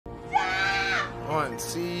on,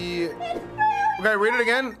 C. Okay, read it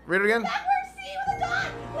again. Read it again. Backwards C with a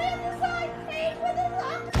dot. Land the side H with an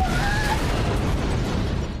octopus.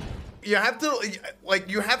 You have to like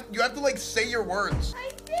you have to like say your words. I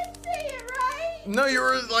did say it right. No, you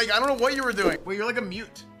were like I don't know what you were doing. Wait, you're like a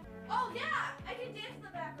mute. Oh yeah, I can dance in the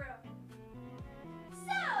back row.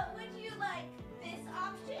 So, would you like this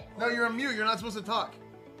option? No, you're a mute. You're not supposed to talk.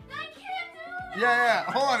 I can't do that. Yeah.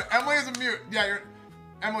 Hold on. Emily is a mute. Yeah, you're.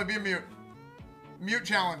 Emily, be a mute. Mute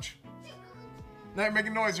challenge. No, you're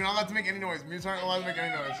making noise. You're not allowed to make any noise. Mutes aren't allowed to make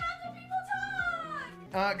any noise. How do people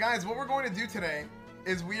talk? Guys, what we're going to do today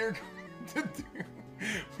is we are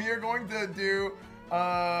going to do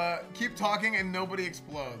keep talking and nobody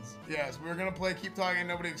explodes. Yes, we're gonna play keep talking and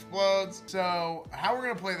nobody explodes. So how we're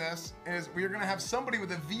gonna play this is we are gonna have somebody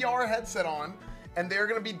with a VR headset on and they're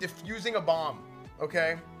gonna be defusing a bomb.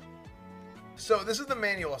 Okay. So this is the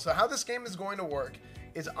manual. So how this game is going to work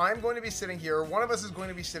is I'm going to be sitting here. One of us is going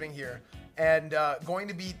to be sitting here and going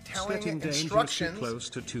to be telling instructions. Close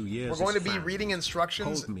to 2 years. We're going to be reading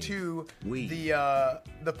instructions to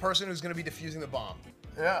the person who's going to be defusing the bomb.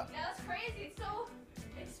 Yeah. Yeah, that's crazy. It's so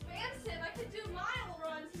expansive. I could do mile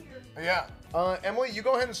runs here. Yeah. Emily, you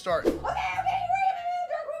go ahead and start. Okay, dark room. I'm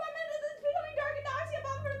in this becoming dark and now I see a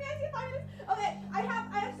bomb in front of me. I see 5 minutes. Okay, I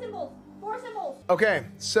have symbols. 4 symbols. Okay,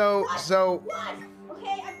 so. What?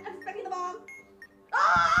 Okay, I'm expecting the bomb.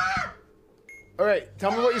 Ah! All right,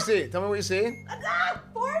 tell me what you see. Tell me what you see.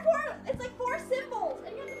 Four. It's like 4 symbols,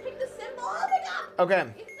 and you have to pick the symbol. Oh my god. Okay. You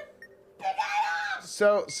have to pick it up.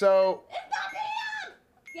 So. It's not picking up.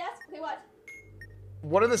 Yes. Okay. What?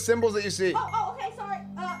 What are the symbols that you see? Oh. Okay. Sorry.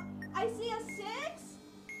 I see a 6.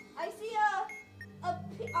 I see a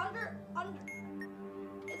P under.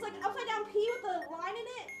 It's like an upside down P with a line in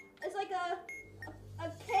it. It's like a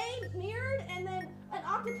K mirrored, and then an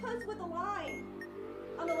octopus with a line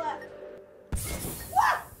on the left.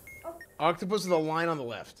 What? Oh. Octopus with a line on the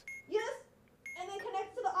left. Yes, and then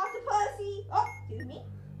connects to the octopusy. Oh, excuse me.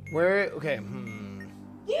 Where? Okay. Do you know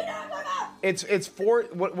what I'm talking about? It's 4.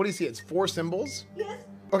 What do you see? It's 4 symbols. Yes.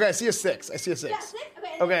 Okay, I see a 6. I see a 6. Yeah, 6.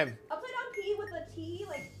 Okay. Okay. Upside down P with a T,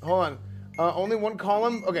 like. Hold on. Only one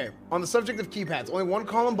column. Okay. On the subject of keypads, only one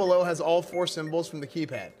column below has all 4 symbols from the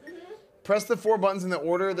keypad. Press the 4 buttons in the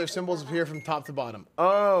order their symbols appear from top to bottom.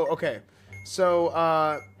 Oh, okay. So,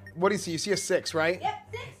 what do you see? You see a 6, right?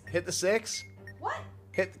 Yep, 6. Hit the 6. What?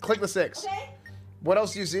 Click the 6. Okay. What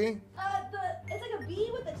else do you see? It's like a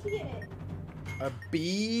B with a T in it. A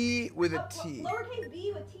B with a T. Lowercase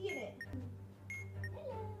B with T in it.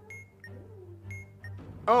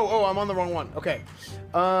 Oh, I'm on the wrong one. Okay.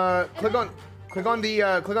 Click on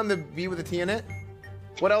the B with a T in it.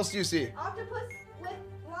 What else do you see? Octopus with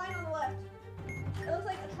line on the left. It looks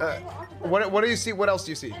like a triangle octopus. What do you see? What else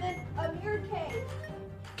do you see? And then a mirrored K.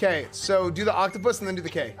 Okay, so do the octopus and then do the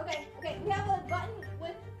K. Okay. We have a button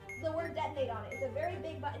with the word detonate on it. It's a very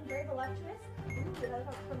big button, very voluptuous.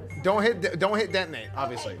 Don't hit detonate,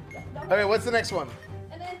 obviously. Okay, what's the next one?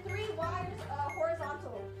 And then 3 wires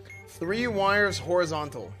horizontal. 3 wires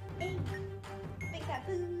horizontal. Big fat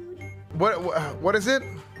booty. What is it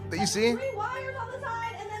that you see? 3 wires on the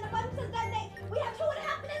side, and then the button says detonate. We have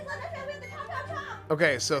 2.5 minutes left. That's how we have to chop.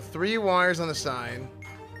 Okay, so 3 wires on the side.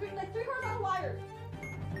 Like 3 horizontal wires.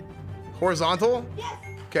 Horizontal? Yes.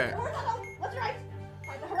 Okay. Horizontal. What's right?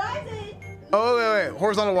 The horizon. Oh, wait.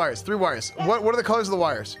 Horizontal wires. 3 wires. Yes. What are the colors of the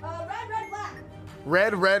wires? Red, black.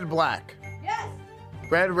 Red, black. Yes.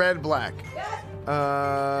 Red, black. Yes.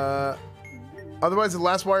 Otherwise the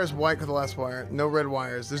last wire is white because the last wire. No red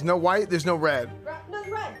wires. There's no white, there's no red. No,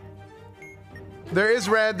 red. There is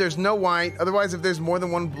red, there's no white. Otherwise, if there's more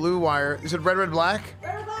than one blue wire, you said red, black?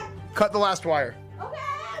 Red, black. Cut the last wire. Okay,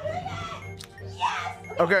 I'm doing it. Yes.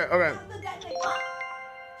 Okay. The detonate.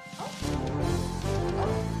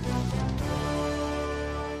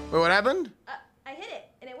 Wait, what happened? I hit it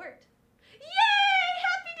and it worked. Yay!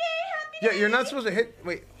 Happy day. Yeah, you're not supposed to hit.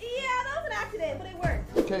 Wait. Yeah, that was an accident, but it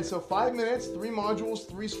worked. Okay, so 5 minutes, 3 modules,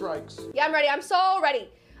 3 strikes. Yeah, I'm ready. I'm so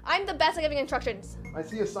ready. I'm the best at giving instructions. I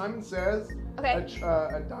see Simon Says. Okay.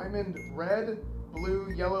 A diamond red,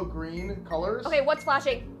 blue, yellow, green colors. Okay, what's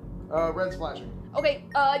flashing? Red's flashing. Okay,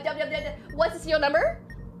 what's the serial number?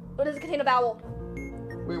 Or does it contain a vowel?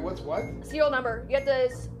 Wait, what's what? Serial number. You have to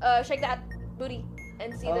shake that booty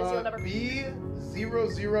and see the serial number.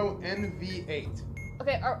 B00NV8.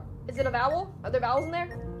 Okay, is it a vowel? Are there vowels in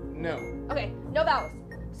there? No. Okay, no vowels.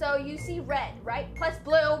 So you see red, right? Plus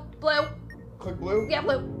blue. Click blue? Yeah,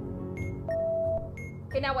 blue.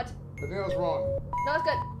 Okay, now what? I think that was wrong. No, that's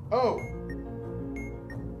good. Oh,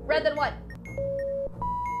 Red, then what?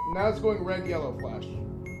 now it's going red, yellow, flash.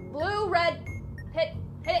 Blue, red. Hit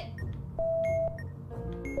it.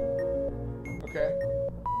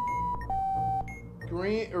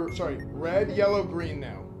 red, yellow, green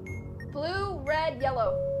now. Blue, red,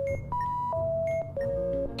 yellow.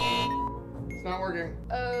 It's not working.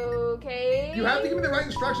 Okay. You have to give me the right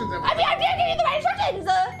instructions, Emma. I did give you the right instructions.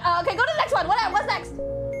 Okay, go to the next one. What's next?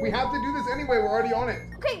 We have to do this anyway. We're already on it.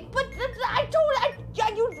 Okay, but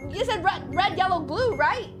you said red, yellow, blue,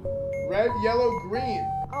 right? Red, yellow, green.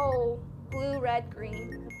 Oh, blue, red,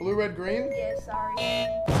 green. Blue, red, green? Yeah, sorry.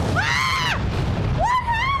 Ah! What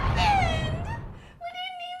happened? We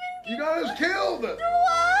didn't even. You got us killed. What?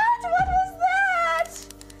 What was that?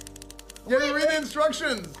 You didn't read the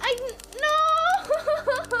instructions. No.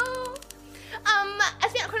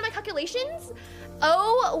 Esfand, according to my calculations,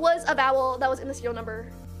 O was a vowel that was in the serial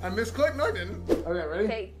number. I misclicked. No, I didn't. Okay, ready?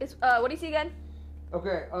 Okay. What do you see again?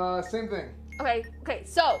 Okay. Same thing. Okay.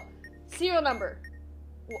 So, serial number.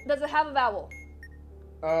 Does it have a vowel?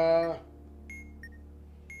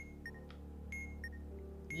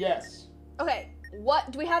 Yes. Okay.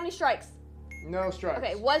 What? Do we have any strikes? No strikes.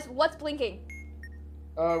 Okay. What's blinking?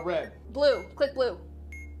 Red. Blue. Click blue.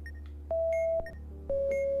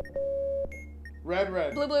 Red,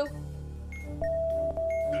 red. Blue, blue.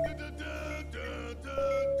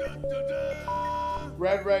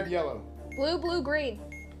 Red, red, yellow. Blue, blue, green.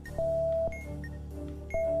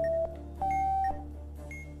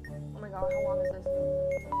 Oh my god, how long is this?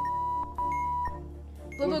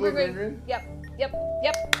 Blue, blue, green, green. Yep.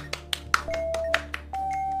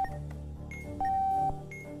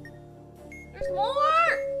 There's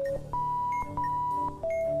more!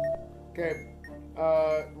 Okay.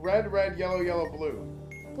 Red, red, yellow, yellow, blue.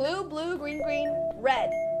 Blue, blue, green, green, red.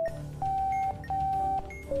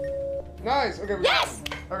 Nice. Okay. Yes!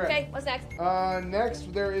 Okay. Okay, what's next?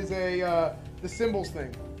 Next there is the symbols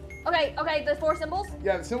thing. Okay, the 4 symbols?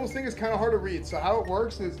 Yeah, the symbols thing is kind of hard to read. So how it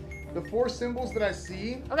works is the 4 symbols that I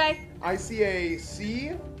see. Okay. I see a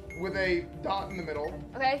C with a dot in the middle.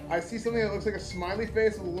 Okay. I see something that looks like a smiley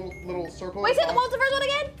face with a little circle. Wait, what was the first one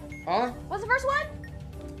again? Huh? What's the first one?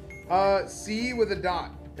 C with a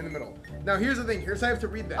dot in the middle. Now here's the thing. Here's how I have to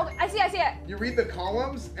read that. Okay, I see it. You read the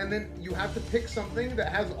columns, and then you have to pick something that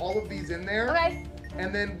has all of these in there. Okay.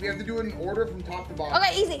 And then we have to do it in order from top to bottom.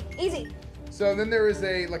 Okay, easy. So then there is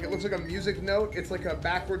it looks like a music note. It's like a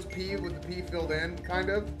backwards P with the P filled in, kind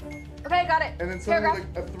of. Okay, got it. And then something like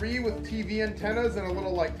a 3 with TV antennas and a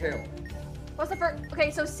little tail. What's the first?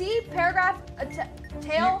 Okay, so C, paragraph,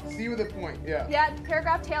 tail. C with a point, yeah. Yeah,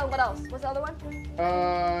 paragraph, tail, what else? What's the other one?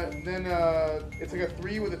 Then it's like a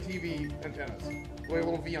 3 with a TV antennas. With a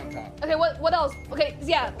little V on top. Okay, what else? Okay,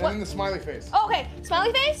 yeah. And then the smiley face. Oh, okay.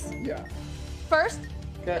 Smiley face? Yeah. First.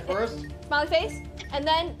 Okay, first. Smiley face. And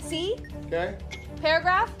then C. Okay.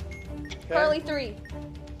 Paragraph. Okay. Curly 3.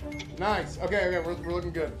 Nice. Okay, we're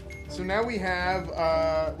looking good. So now we have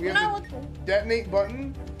the detonate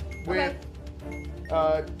button with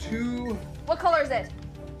 2. What color is it?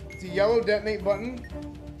 It's a yellow detonate button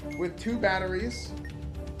with 2 batteries.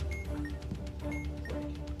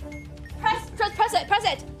 Press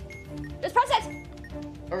it. Just press it.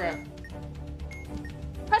 Okay.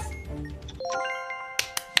 Press.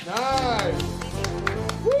 Nice.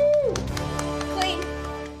 Woo! Clean.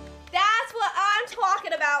 That's what I'm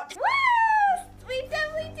talking about. Woo! We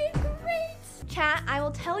definitely did great. Chat, I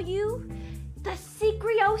will tell you the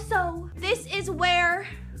secretoso. This is where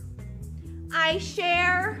I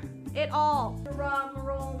share it all. Drum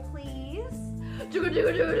roll, please.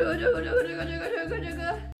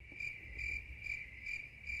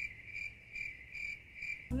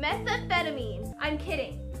 Methamphetamine. I'm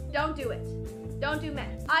kidding. Don't do it. Don't do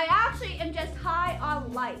meth. I actually am just high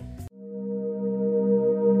on life.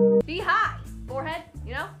 Be high. Forehead,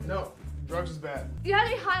 you know? No, drugs is bad. You have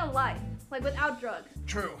to be high on life, like without drugs.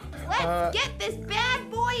 True. Let's get this bad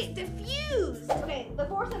boy diffused. Okay, the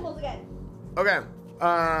 4 symbols again. Okay.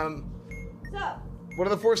 So. What are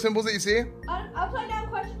the 4 symbols that you see? Upside down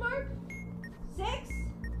question mark. 6.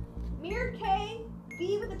 Mirrored K.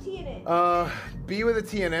 B with a T in it. B with a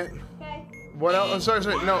T in it. Okay. What else? I'm sorry.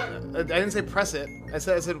 No, I didn't say press it. I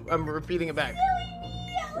said I'm repeating it back.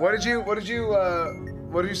 What did you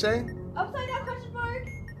say? Upside down question mark.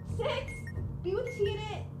 6. B with a T in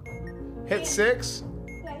it. Hit 6.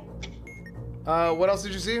 Okay. What else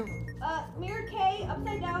did you see? Mirrored K,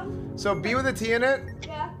 upside down. So B with a T in it.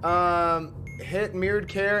 Yeah. Hit mirrored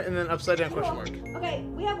K and then upside down question mark. Okay,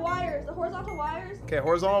 we have wires. The horizontal wires. Okay,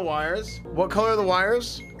 horizontal wires. What color are the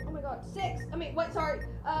wires? Oh my god, 6. I mean, what? Sorry.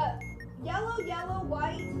 Yellow, yellow,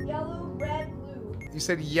 white, yellow, red, blue. You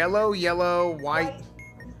said yellow, yellow, white.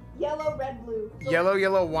 Yellow, red, blue. So yellow,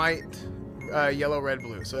 yellow, white, yellow, red,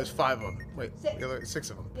 blue. So there's 5 of them. Wait, 6. 6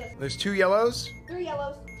 of them. Yes. There's 2 yellows. 3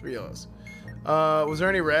 yellows. 3 yellows. Was there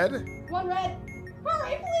any red? 1 red.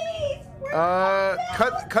 Hurry, please.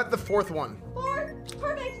 Cut the fourth one. 4.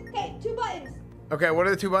 Perfect. Okay, 2 buttons. Okay, what are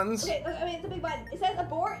the 2 buttons? Okay, I mean, it's a big button. It says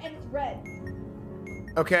abort and it's red.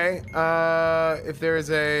 Okay, if there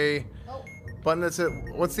is a button that says,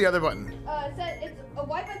 what's the other button? It says, it's a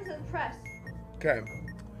white button that says press. Okay.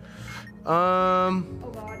 Oh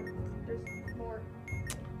God, there's more.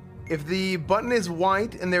 If the button is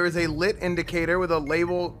white and there is a lit indicator with a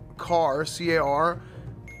label CAR, C-A-R,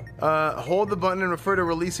 hold the button and refer to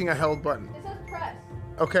releasing a held button. It says press.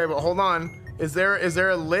 Okay, but hold on. Is there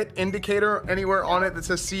a lit indicator anywhere on it that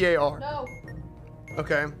says C-A-R? No.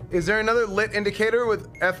 Okay. Is there another lit indicator with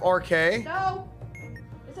F-R-K? No.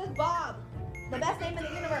 It says Bob. The best name in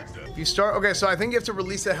the universe. If you start, okay, so I think you have to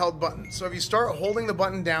release a held button. So if you start holding the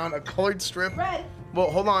button down, a colored strip. Red. Well,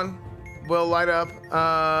 hold on. Will light up.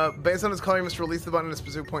 Based on its color, you must release the button at a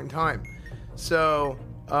specific point in time. So,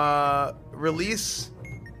 release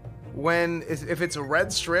when, if it's a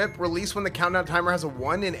red strip, release when the countdown timer has a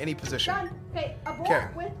 1 in any position. Done. Okay,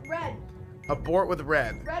 abort with red. Abort with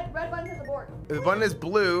red. Red button says abort. If the button is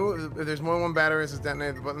blue, if there's more than 1 battery, it says detonate.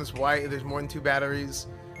 If the button is white, if there's more than 2 batteries,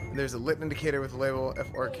 and there's a lit indicator with the label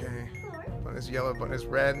FRK. Button is yellow, button is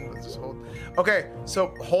red. Let's just hold. Okay,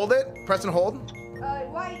 so hold it. Press and hold.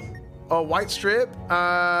 White. A white strip.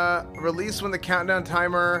 Release when the countdown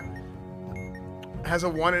timer has a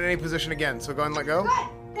 1 in any position again. So go ahead and let go. Good.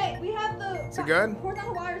 Okay, we have the. Is it good?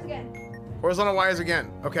 Horizontal wires again. Horizontal wires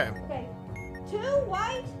again. Okay. Okay. 2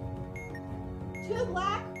 white, 2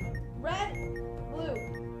 black, red, blue.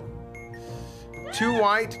 2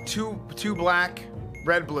 white, 2 black,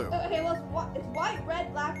 red, blue. Okay, well it's white,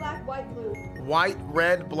 red, black, white, blue. White,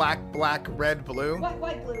 red, black, red, blue.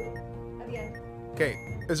 White, blue. At the end. Okay.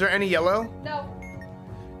 Is there any yellow? No.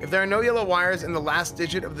 If there are no yellow wires and the last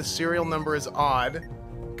digit of the serial number is odd.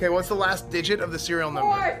 Okay, what's the last digit of the serial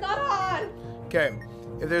number? 4, it's not on. Okay.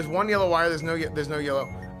 If there's 1 yellow wire, there's no yellow.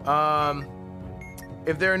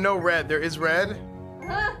 If there are no red, there is red.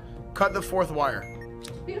 Cut the 4th wire.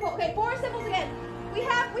 Beautiful. Okay, 4 symbols again. We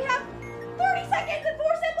have 30 seconds and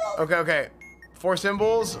 4 symbols. Okay. 4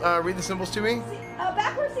 symbols. Read the symbols to me.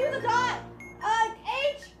 Backwards C with a dot.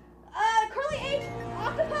 H. Curly H.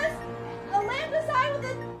 Octopus. A lambda sign with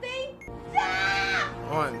a thing. Ah!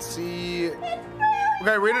 1 C. It's brilliant.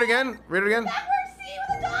 Okay, read it again. Read it again. Backwards C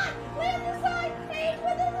with a dot. Lambda sign. H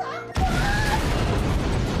with an octopus.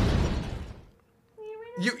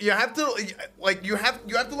 You have to you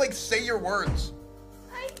have to like say your words.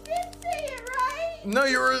 I did say it right. No,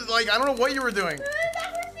 you were like, I don't know what you were doing.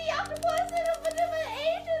 Backwards C octopus and a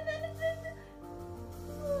H and then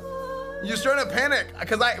it's You're starting to panic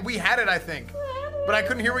because we had it, I think, but I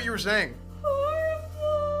couldn't hear what you were saying.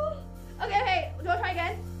 horrible. Okay, do I try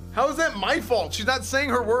again? How is that my fault? She's not saying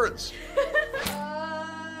her words.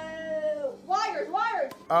 Wires.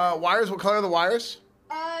 Wires. What color are the wires?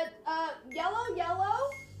 Yellow,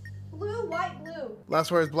 blue, white, blue.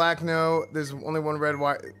 Last wire is black. No, there's only 1 red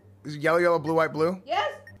wire. Is it yellow, blue, white, blue?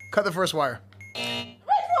 Yes. Cut the first wire. It's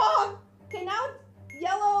wrong. Okay, now it's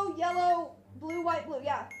yellow, blue, white, blue.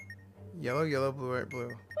 Yeah. Yellow, blue, white, blue.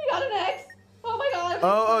 We got an X. Oh my God.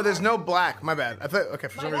 Oh, there's no black. My bad. I thought, okay,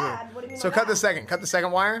 for some reason. What do you mean So my cut bad? the second. Cut the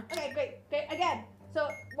second wire. Okay, great. Okay, again. So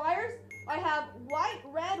wires, I have white,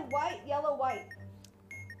 red, white, yellow, white.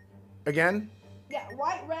 Again. Yeah,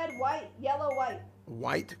 white, red, white, yellow, white.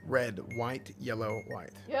 White, red, white, yellow,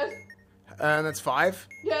 white. Yes. And that's 5.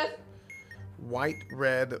 Yes. White,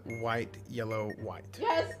 red, white, yellow, white.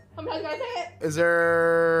 Yes. I'm not gonna say it. Is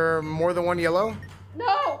there more than 1 yellow?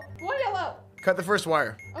 No. 1 yellow. Cut the first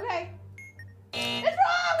wire. Okay. It's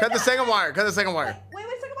wrong. Cut the second wire. Cut the second wire. Wait,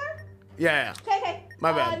 second wire? Yeah. Okay.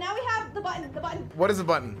 My bad. Now we have the button. What is the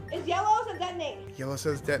button? It's yellow, so detonate. Yellow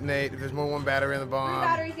says detonate. If there's more than 1 battery in the 3 bomb.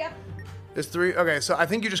 batteries, yep. There's 3. Okay, so I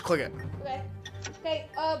think you just click it. Okay. Okay,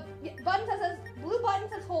 button says, blue button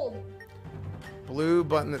says hold. Blue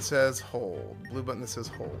button that says hold. Blue button that says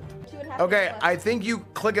hold. 2.5 Okay, left. I think you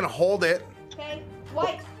click and hold it. Okay,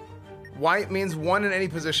 white. White means 1 in any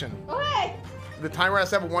position. Okay. The timer has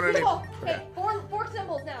to have a 1 in any. Beautiful. Okay. Okay, 4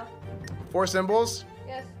 symbols now. 4 symbols.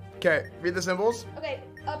 Yes. Okay, read the symbols. Okay,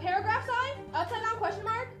 a paragraph sign, upside down question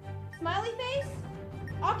mark, smiley face,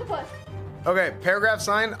 octopus. Okay, paragraph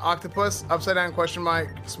sign, octopus, upside down question mark,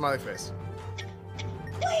 smiley face.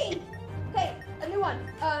 Clean. Okay, a new one.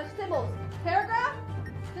 Symbols. Paragraph,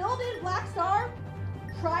 filled in black star,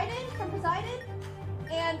 trident from Poseidon,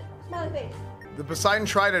 and smiley face. The Poseidon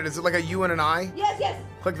trident, is it like a U and an I? Yes.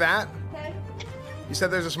 Click that. Okay. You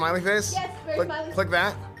said there's a smiley face? Yes, very click, smiley. Click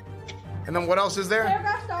that. And then what else is there?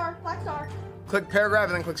 Paragraph star, black star. Click paragraph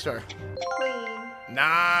and then click star. Clean.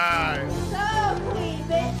 Nice. So clean,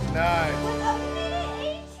 bitch. Nice. With a mini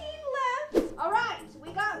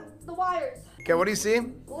Okay, what do you see?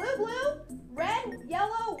 Blue, blue, red,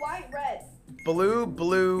 yellow, white, red. Blue,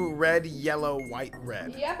 blue, red, yellow, white,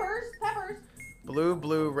 red. Peppers, peppers. Blue,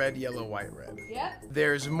 blue, red, yellow, white, red. Yep.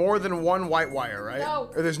 There's more than one white wire, right? No.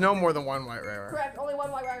 Or there's no more than one white wire. Correct. Only one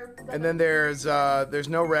white wire. And then there's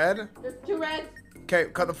no red. There's 2 reds. Okay,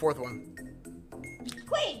 cut the 4th one.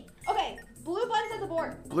 Clean. Okay. Blue button says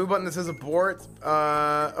abort. Blue button that says abort.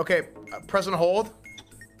 Okay, press and hold.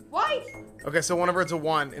 White. Okay, so whenever it's a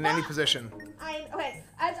 1 in any position.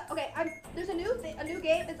 There's a new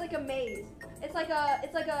game. It's like a maze. It's like a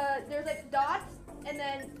there's like dots and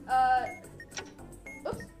then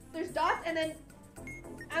oops. There's dots and then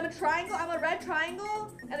I'm a triangle. I'm a red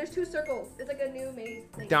triangle and there's 2 circles. It's like a new maze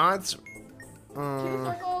thing. Dots. 2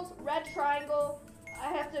 circles, red triangle.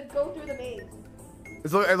 I have to go through the maze.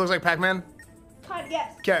 It looks like Pac-Man. Kind of,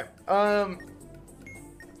 yes. Okay.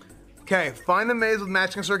 Okay. Find the maze with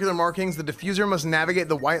matching circular markings. The diffuser must navigate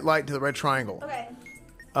the white light to the red triangle. Okay.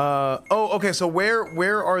 Oh, okay. So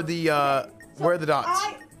where are the where are the dots?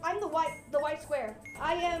 I'm the white square.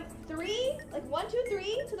 I am 3, like 1, 2,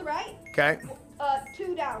 3 to the right. Okay.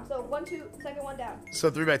 2 down. So 1, 2, second 1 down. So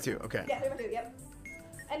 3 by 2. Okay. Yeah, 3 by 2. Yep.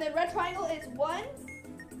 And then red triangle is 1.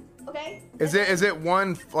 Okay. Is it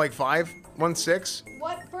 1 like 5? 1 6?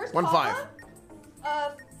 What first? 1 5.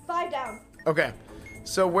 5 down. Okay.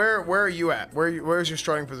 So where are you at? Where's your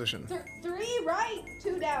starting position? 3 right,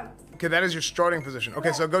 2 down. Okay, that is your starting position.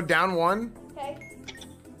 Okay, so go down 1. Okay.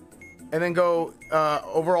 And then go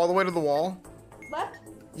over all the way to the wall. Left.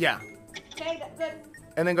 Yeah. Okay, good.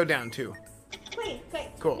 And then go down 2. Clean.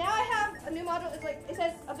 Okay. Cool. Now I have a new module. It's like it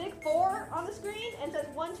says a big 4 on the screen and it says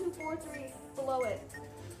 1, 2, 4, 3 below it.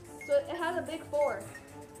 So it has a big 4.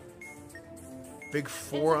 Big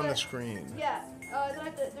 4 on the screen. Yeah.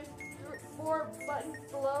 Then there's 4 buttons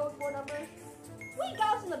below, 4 numbers. We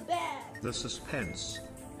got in the bag. The suspense.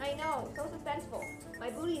 I know. So suspenseful. My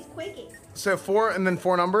booty is quaking. So 4 and then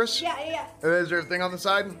 4 numbers? Yeah. And is there a thing on the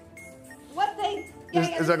side? What thing?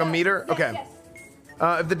 Is like a meter? Yes, okay.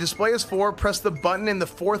 Yes. If the display is 4, press the button in the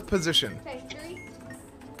 4th position. Okay, 3.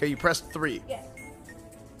 Okay, you pressed 3. Yes.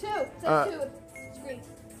 2. It says 2. Screen.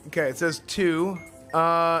 Okay, it says 2.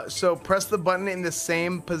 So press the button in the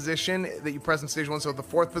same position that you press in stage 1, so the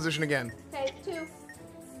 4th position again. Okay, 2.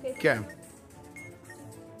 Okay.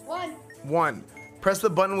 1. 1. Press the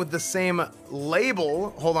button with the same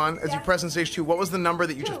label, hold on, as you press in stage 2. What was the number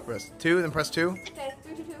that you just pressed? 2, then press 2. Okay,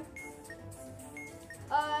 3, 2, 2.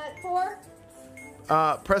 4.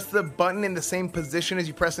 Press the button in the same position as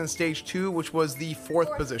you pressed in stage 2, which was the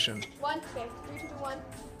 4th position. 1. Okay, 3, 2, 2, 1.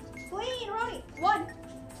 Clean, right. 1.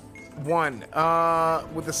 1.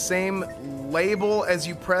 With the same label as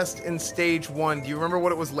you pressed in stage 1. Do you remember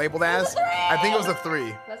what it was labeled as? I think it was a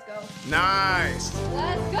 3. Let's go. Nice.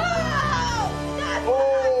 Let's go! That's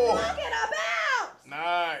what I'm talking about!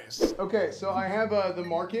 Nice. Okay, so I have the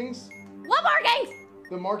markings. What markings?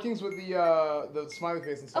 The markings with the smiley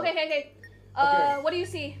face and stuff. Okay. Okay. What do you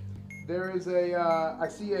see? There is I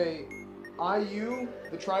see a IU,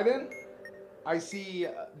 the trident. I see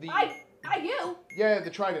the... IU? Yeah,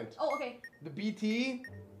 the trident. Oh, okay. The BT,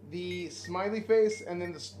 the smiley face, and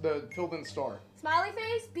then the filled in star. Smiley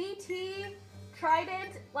face, BT,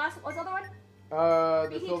 trident, what's the other one?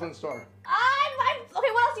 The filled in star.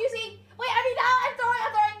 Okay, what else do you see? Wait, I'm throwing.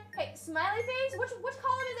 Okay, smiley face, which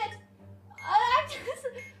column is it?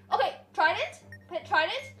 Okay, trident? Hit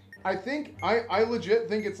trident? I think, I legit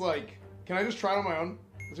think it's like, can I just try it on my own?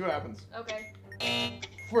 Let's see what happens. Okay.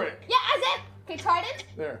 Frick. Yeah, that's it. Okay, trident.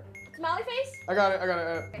 There. Smiley face. I got it.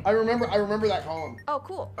 I remember that column. Oh,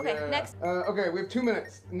 cool. Okay, Yeah. next. Okay, we have 2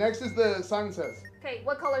 minutes. Next is the Simon Says. Okay,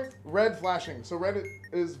 what colors? Red flashing. So red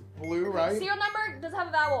is blue, right? Serial number does it have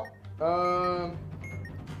a vowel?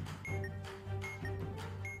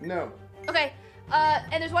 No. Okay,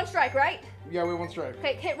 and there's 1 strike, right? Yeah, we have 1 strike.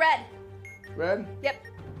 Okay, hit red. Red? Yep.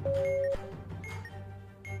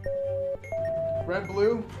 Red,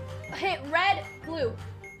 blue? Hit red, blue.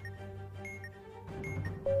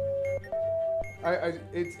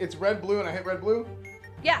 It's red, blue, and I hit red, blue?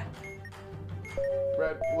 Yeah.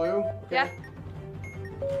 Red, blue? Okay. Yeah.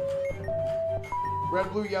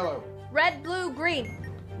 Red, blue, yellow. Red, blue,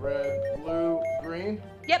 green. Red, blue, green?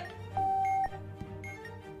 Yep.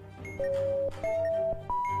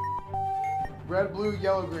 Red, blue,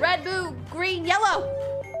 yellow, green. Red, blue, green, yellow.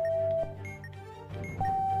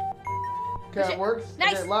 Okay, that works.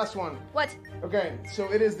 Nice. Okay, last one. What? Okay,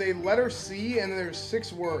 so it is the letter C, and there's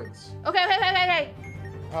 6 words. Okay.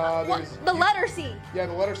 There's The letter C. Yeah,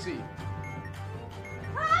 the letter C.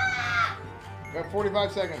 Ah! We have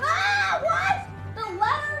 45 seconds. Ah, what? The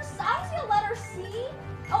letter C? I don't see a letter C.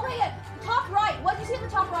 Oh wait, yeah. Top right. What did you see in the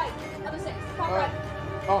top right of the 6? Top right.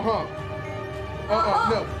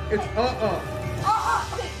 No. It's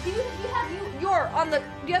Okay. Do you have your on the?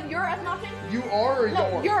 Do you have your as an option? You are or No,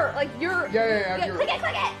 your? your like your. Yeah, your. Click it.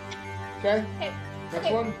 Okay. Okay. Next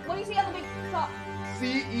okay. one. What do you see on the big top?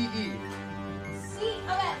 CEE. C.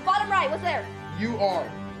 Okay. Bottom right. What's there? You are.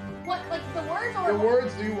 What? Like the words or? The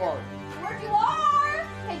words you are. The words you are.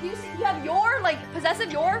 Okay. Do you see? You have your like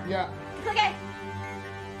possessive your? Yeah. Click it.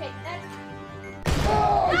 Okay. Next.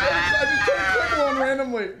 Oh, I just tried to click one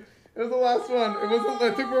randomly. It was the last one. It wasn't.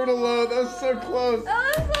 It took forever to load. That was so close. That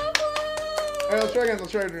was so close. All right, let's try again. That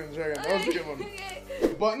was a good one.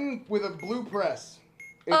 Okay. Button with a blue press.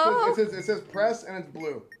 It says press and it's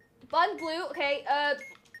blue. Button blue. Okay.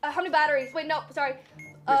 How many batteries? Wait, no. Sorry.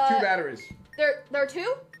 There's 2 batteries. There are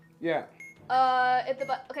 2. Yeah. If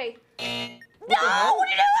the okay. What the hell? What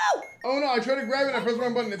did you do? Oh no! I tried to grab it and I pressed the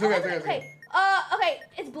wrong button. It's okay. It's okay. Okay. Okay.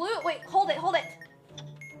 It's blue. Wait. Hold it.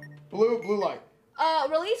 Blue light.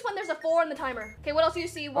 Release when there's a 4 on the timer. Okay. What else do you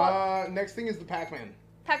see? What? Next thing is the Pac-Man.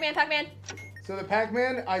 Pac-Man. So the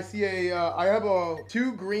Pac-Man, I see I have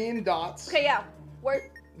 2 green dots. Okay. Yeah.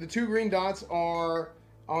 Where? The 2 green dots are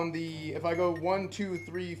on the, if I go 1, 2,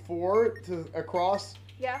 3, 4 to across.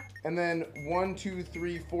 Yeah. And then 1, 2,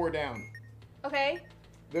 3, 4 down. Okay.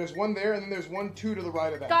 There's 1 there, and then there's 1, 2 to the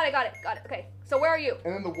right of that. Got it. Okay. So where are you?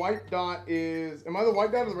 And then the white dot is, am I the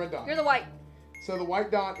white dot or the red dot? You're the white. So the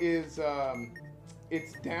white dot is,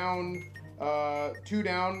 it's down, 2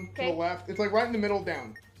 down to the left. It's like right in the middle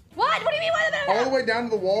down. What? What do you mean? All the way down to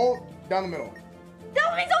the wall, down the middle.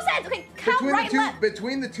 That makes no sense. Okay, count right and left.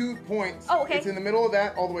 Between the 2 points. Oh, okay. It's in the middle of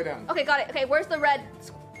that, all the way down. Okay, got it. Okay, where's the red?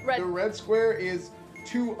 The red square is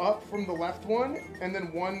 2 up from the left one, and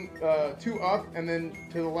then 2 up, and then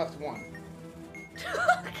to the left 1.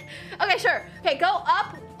 Okay, sure. Okay, go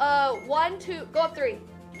up. 1, 2. Go up 3.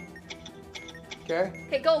 Okay.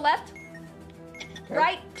 Okay, go left. Okay.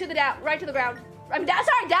 Right to the ground. I'm down.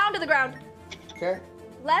 Sorry, down to the ground. Okay.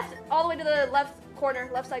 Left, all the way to the left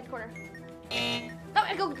side corner. No,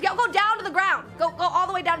 go down to the ground. Go all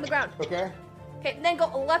the way down to the ground. Okay. Okay, then go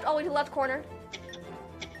left all the way to the left corner.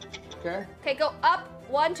 Okay. Okay, go up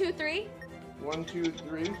 1, 2, 3. 1, 2,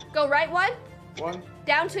 3. Go right 1. 1.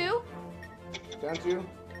 Down 2. Down 2.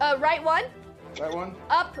 Right 1. Right 1.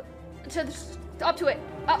 Up to it.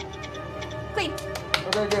 Up. Clean.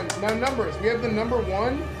 Okay, good. Now numbers. We have the number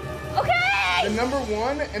 1. Okay. The number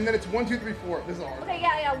 1, and then it's 1, 2, 3, 4. This is hard. Okay,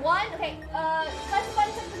 yeah. 1. Okay. Press the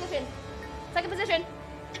button. Second position.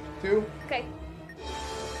 2. Okay.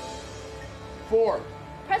 4.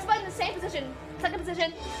 Press the button in the same position. Second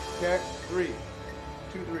position. Okay. 3.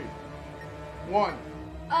 2, 3. 1.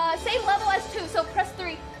 Same level as 2. So press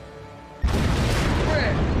 3.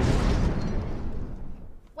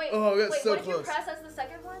 Wait. Oh, that's so what did close. you press as the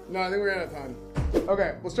second one? No, I think we're out of time.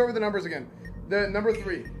 Okay, we'll start with the numbers again. The number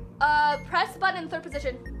 3. Press button in third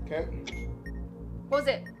position. Okay. What was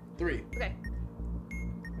it? 3. Okay.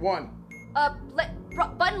 1.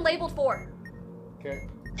 Button labeled 4. Okay.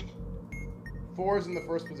 4 is in the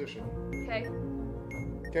first position. Okay.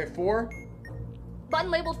 Okay, 4. Button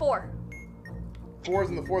labeled 4. 4 is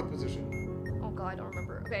in the fourth position. Oh god, I don't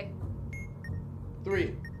remember. Okay.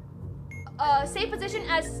 3. Same position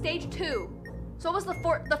as stage 2. So what was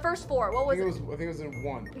the first 4? What was it? I think it was in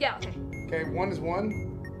 1. Yeah, okay. Okay, 1 is 1.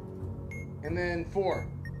 And then 4.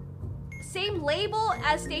 Same label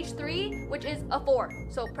as stage 3, which is a 4.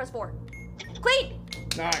 So press 4. Clean!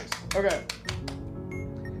 Nice. Okay.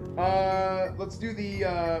 Let's do the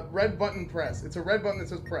red button press. It's a red button that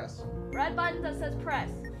says press. Red button that says press.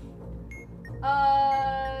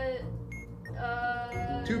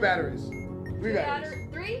 2 batteries. 3 batteries.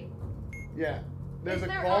 3? Yeah. There's Is a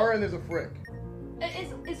there car and there's a frick.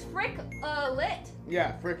 Is Frick lit?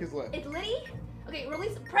 Yeah, frick is lit. It's litty? Okay,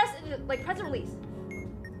 release, press and release.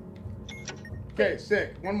 Okay,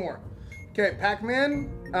 sick. One more. Okay, Pac-Man.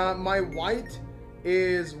 My white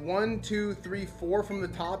is 1, 2, 3, 4 from the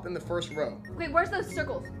top in the first row. Wait, where's those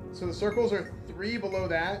circles? So the circles are 3 below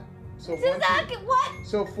that. So What?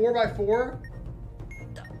 So 4 by 4.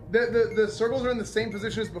 The circles are in the same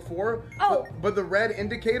position as before. Oh. But the red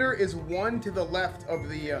indicator is 1 to the left of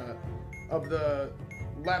the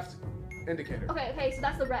left indicator. Okay, so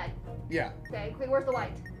that's the red. Yeah. Okay, where's the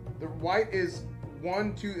white? The white is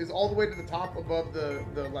 1, 2 is all the way to the top above the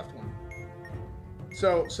left one.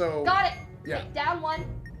 So. Got it. Yeah. Okay, down 1.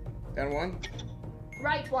 Down 1.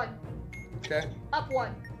 Right 1. Okay. Up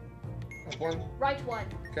 1. Up 1. Right 1.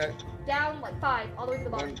 Okay. Down 5, all the way to the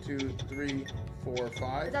bottom. 1, 2, 3, 4,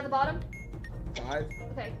 5. Is that the bottom? 5.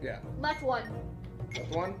 Okay. Yeah. Left 1.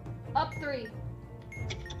 Left 1. Up 3.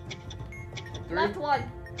 3. Left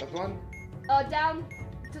 1. Left one. Down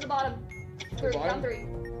to the bottom. 3. bottom? Down 3.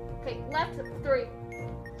 Okay, left 3.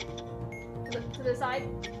 To the side.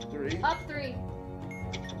 3. Up 3.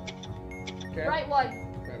 Okay. Right 1.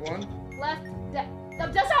 Right 1. Left.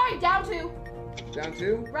 Sorry, down 2. Down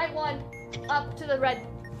 2. Right 1. Up to the red.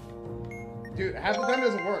 Dude, half the time it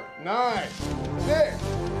doesn't work. Nice. 6.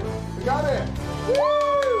 We got it.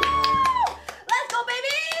 Woo! Let's go,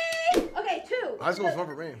 baby! Okay, 2. High school was fun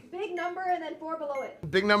for me. Big number and then 4 below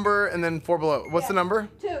it. Big number and then 4 below. What's the number?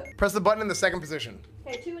 2. Press the button in the second position.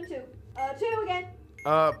 Okay, 2 and 2. 2 again.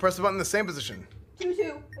 Press the button in the same position. 2,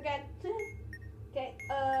 2 again. Okay,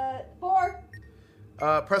 4.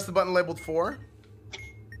 Press the button labeled 4.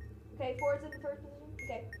 Okay, 4 is in the first position.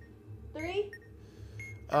 Okay. 3.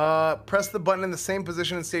 Press the button in the same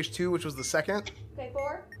position in stage 2, which was the second. Okay,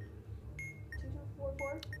 4. 2, 4,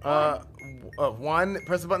 4. 1.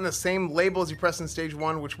 Press the button in the same label as you pressed in stage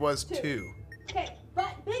 1, which was 2. Okay,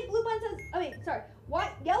 but big blue button says,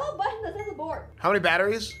 white, yellow button that says the board. How many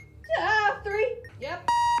batteries? 3. Yep.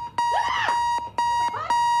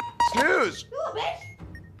 Snooze. You little bitch.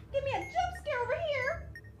 Give me a jump scare over here.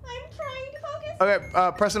 I'm trying to focus.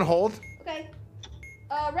 Okay, press and hold. Okay.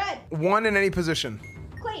 Red. 1 in any position.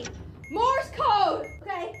 Clean. Morse code.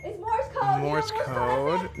 Okay, it's Morse code. Morse You know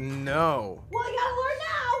what code? No. Well, you gotta learn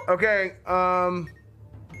now. Okay,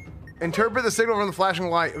 interpret the signal from the flashing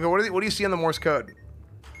light. Okay, what do you see on the Morse code?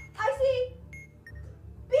 I see.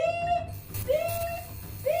 Beep, beep,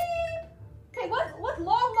 beep. Okay, what's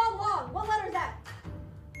long, long, long? What letter is that?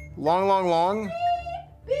 Long, long, long. Beep,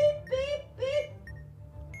 beep, beep, beep.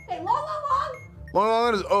 Okay, long, long, long. Long,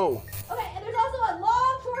 long is O. Okay, and there's also a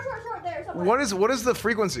long, short there somewhere. What is the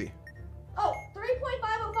frequency? Oh,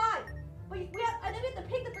 3.505. But I think we have to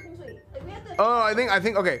pick the frequency. Like, we have to. Oh, I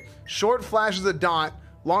think, okay. Short flash is a dot,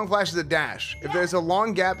 long flash is a dash. If Yeah. there's a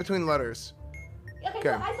long gap between letters. Okay,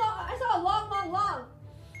 so I saw a long, long, long.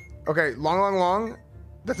 Okay, long, long, long.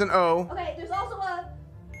 That's an O. Okay, there's also a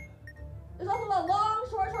long,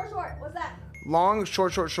 short. What's that? Long,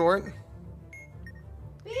 short, short, short.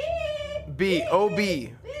 Beep. B, beep, O,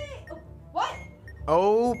 B. beep. What?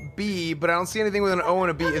 O, B, but I don't see anything with an O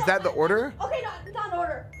and a B. Is that the order? Okay, no, it's not in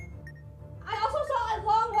order. I also saw a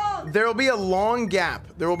long, long. There will be a long gap.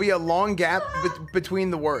 There will be a long gap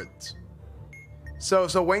between the words. So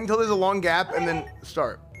wait until there's a long gap and then Okay.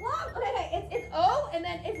 start. Long. Okay. It's O and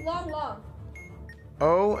then it's long, long.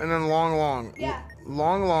 O and then long, long. Yeah.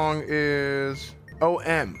 Long, long is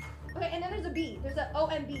O-M. Okay, and then there's a B. There's a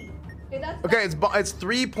O-M-B. Okay, that's. Okay, it's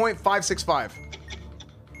 3.565.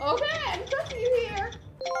 Okay, I'm trusting you here.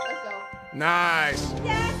 Let's go. Nice.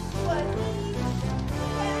 That was easy.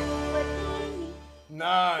 That was easy.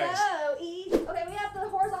 Nice. So easy. Okay, we have the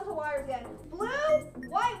horizontal wires again. Blue,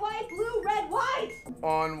 white, blue, red, white.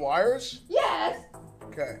 On wires? Yes.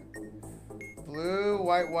 Okay. Blue,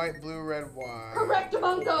 white, blue, red, white. Correct,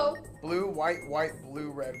 Mongo. Blue, white,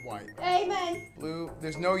 blue, red, white. Amen. Blue,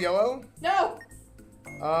 there's no yellow? No.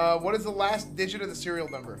 What is the last digit of the serial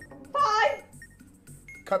number? 5.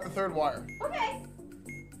 Cut the third wire. Okay.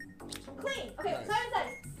 Clean. Okay, Nice.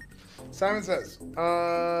 Simon says. Simon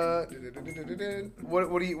says,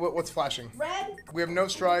 what's flashing? Red. We have no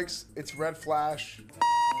strikes. It's red flash.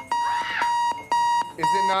 Is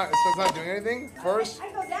it not? So it's not doing anything? First,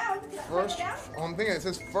 I go down. first. Can I go down? I'm thinking it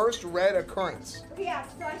says first red occurrence. Okay, yeah.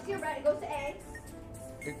 So I see a red. It goes to A.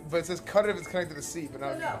 But it says cut it if it's connected to C, but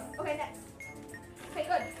not. No. Okay, next. Okay,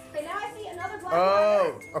 good. Okay, now I see another black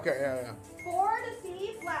Oh, wire. okay, yeah. 4 to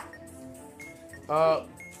C, black.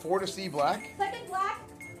 4 to C, black. Second black,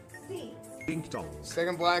 C. Ding dong.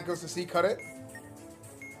 Second black goes to C, cut it.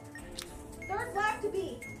 Third black to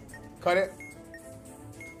B. Cut it.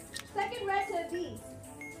 Second red to B.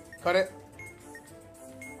 Cut it.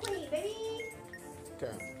 Clean, baby.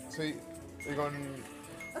 Okay. So you're going.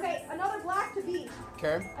 Okay, another black to B.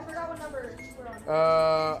 Okay. I forgot what number we're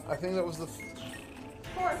on. I think that was the.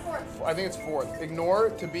 Fourth. I think it's fourth.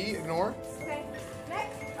 Ignore to B. Ignore. Okay.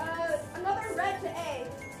 Next, another red to A.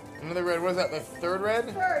 Another red. What is that? The third red.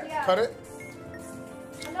 Third, yeah. Cut it.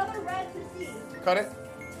 Another red to C. Cut it.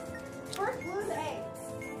 First blue to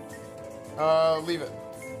A. Leave it.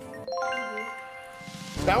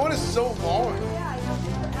 That one is so long. Yeah, I know, it's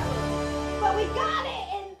forever. But we got it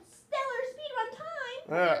in stellar speedrun time.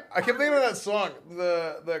 Yeah, I kept thinking of that song,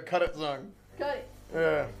 the cut it song. Cut it.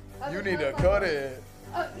 Yeah. You need to cut it.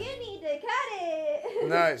 Oh, you need to cut it.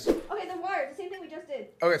 Nice. Okay, the wire, the same thing we just did.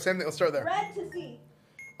 Okay, same thing. Let's start there. Red to C.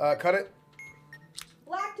 Cut it.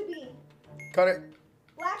 Black to B. Cut it.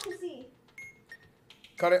 Black to C.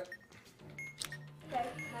 Cut it. Okay,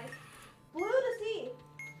 nice. Blue to C.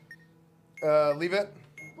 Leave it.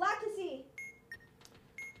 Black to C.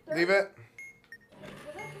 Leave it.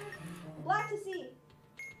 Black to C.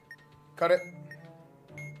 Cut it.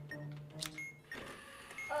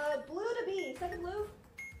 Blue to B. Second blue.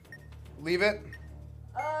 Leave it.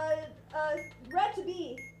 Red to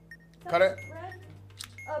B. Cut it. Red.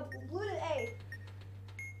 Blue to A.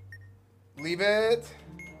 Leave it.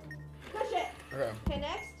 Push it. Okay. Okay,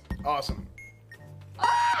 next. Awesome.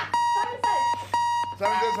 Ah! Simon says.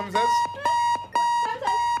 Simon says. Simon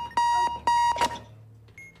says.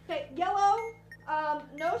 Okay, yellow.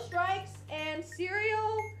 No strikes and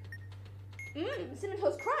cereal. Cinnamon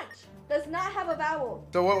Toast Crunch does not have a vowel.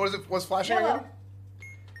 So what was it? What's flashing Yellow. again?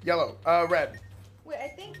 Yellow. Red. Wait, I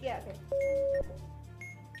think yeah. Okay.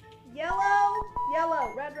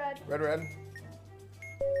 Yellow. Red. Red.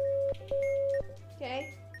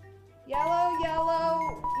 Okay.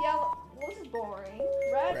 Yellow. Well, this is boring.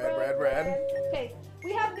 Red. Okay.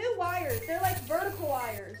 We have new wires. They're like vertical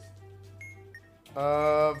wires.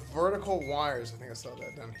 Vertical wires. I think I saw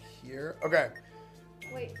that down here. Okay.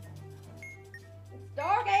 Wait. It's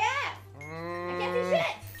dark AF. I can't see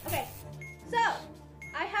shit. Okay. So,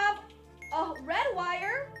 I have a red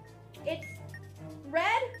wire. It's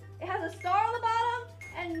red. It has a star on the bottom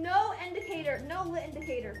and no indicator, no lit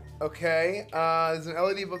indicator. Okay. There's an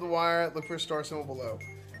LED above the wire. Look for a star symbol below.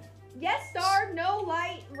 Yes, star, no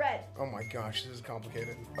light, red. Oh my gosh, this is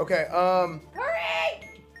complicated. Okay. Hurry!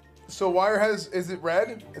 So wire is it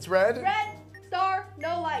red? It's red? Red, star,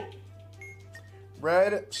 no light.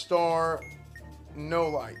 Red, star, no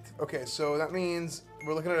light. Okay, so that means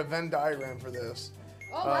we're looking at a Venn diagram for this.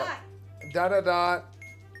 Oh my. Dot,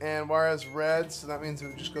 and wire has red, so that means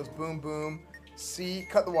it just goes boom, boom. C,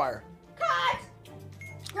 cut the wire. Cut!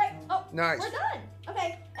 Great. Oh, Nice. we're done.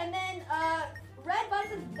 Okay, and then red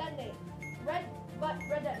button is detonate. Red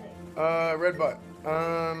detonate. Red butt.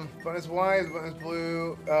 Button is white, button is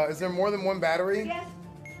blue. Is there more than one battery? Yes.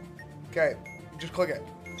 Okay, just click it.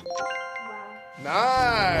 Wow.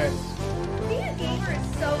 Nice. Being a gamer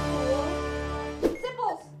is so cool.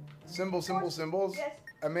 Symbols. Yes.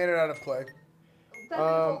 I made it out of clay. That's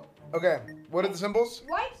cool. Okay, what are the symbols?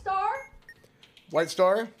 White star, White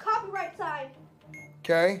star. copyright sign,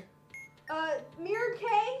 Okay. mirrored K,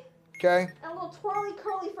 Okay. and a little twirly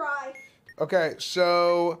curly fry. Okay,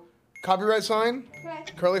 so copyright sign, Okay.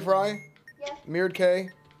 curly fry, Yes. mirrored K,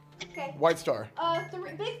 Okay. white star.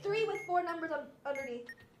 Big 3 with 4 numbers underneath.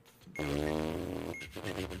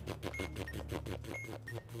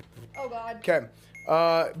 Oh God. Okay.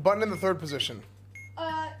 Button in the third position.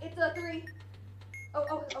 It's a 3.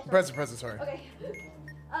 Oh, sorry. Present, sorry. Okay.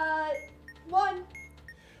 1.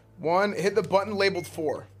 1, hit the button labeled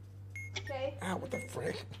 4. Okay. Ow, what the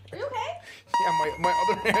frick? Are you okay? Yeah, my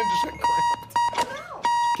other hand just got cramped. Oh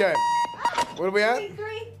no. Okay, what are we at?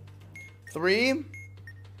 3. 3.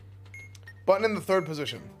 Button in the third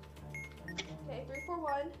position. Okay, 3, 4,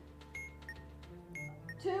 1.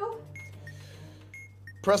 2.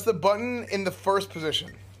 Press the button in the first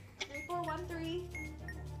position. 3, 4, 1, 3.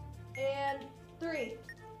 And 3.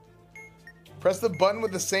 Press the button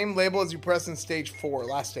with the same label as you pressed in stage 4,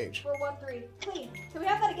 last stage. 4, 1, 3. Clean. Can we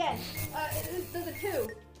have that again? There's a 2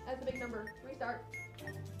 as the big number. Restart.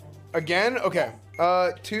 Again? Okay.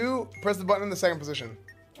 2, press the button in the second position.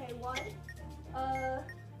 Okay, 1.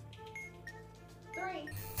 3.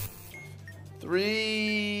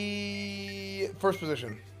 3, first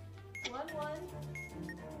position. 1,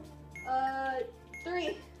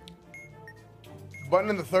 3. Button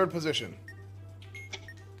in the third position.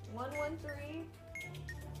 1, 3.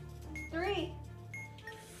 3.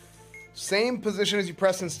 Same position as you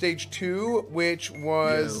pressed in stage 2, which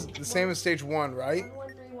was the same as stage 1, right? 1, 1,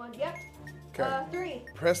 3, 1. Yep. Okay. 3.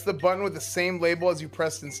 Press the button with the same label as you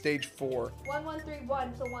pressed in stage 4. 1, 1, 3,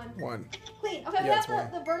 1. So 1. 1. Clean. Okay, we Yeah, have it's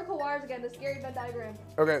one. the vertical wires again, the scary Venn diagram.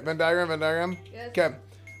 Okay, Venn diagram. Yes. Okay.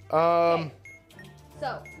 Okay.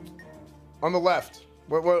 So, On the left,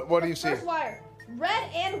 what do you see? first wire. Red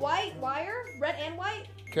and white wire. Red and white.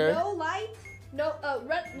 Okay. No light. No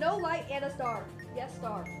no light and a star. Yes,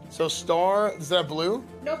 star. So star, is that blue?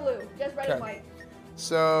 No blue. Just red and Okay. white.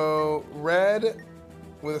 So red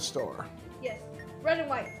with a star. Yes. Red and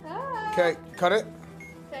white. Ah. Okay, cut it.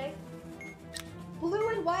 Okay. Blue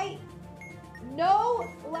and white. No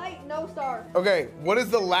light, no star. Okay, what is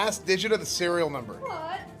the last digit of the serial number?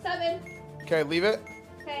 What? 7. Okay, leave it.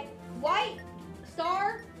 Okay. White,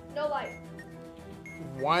 star, no light.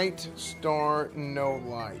 White star, no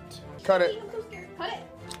light. Cut it. I'm so scared. Cut it.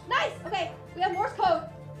 Nice. Okay. We have Morse code.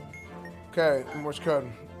 Okay, Morse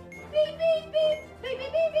code. Beep, beep, beep. Beep,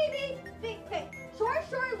 beep, beep, beep, beep. Beep. Okay. Short,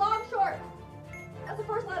 short, long, short. That's the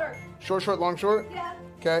first letter. Short, short, long, short. Yeah.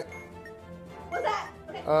 Okay. What's that?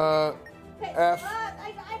 Okay. Uh, Okay. F. I'm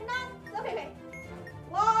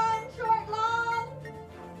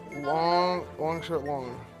Long, short,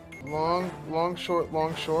 long. Long, short,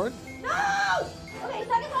 long, short. No! Okay,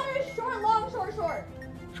 second letter is short, long, short, short.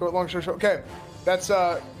 Short, long, short, short. Okay, it's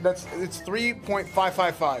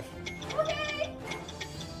 3.555. Okay.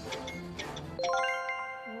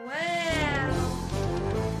 Wow.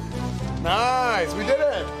 Nice, we did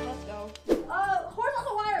it. Let's go.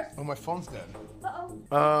 Horizontal wires. Oh, my phone's dead.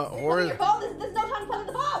 Uh-oh. Your phone. This is no time to plug in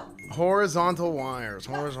the phone. Horizontal wires.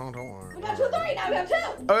 Horizontal wires. We got 2 3 now. We have 2.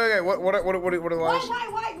 Okay, what are the wires?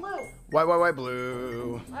 White, blue. White,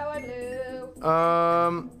 blue. White,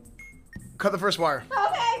 blue. Cut the first wire.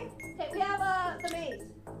 Okay. Okay, we have the maze.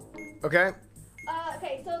 Okay.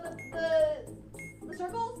 Okay, so the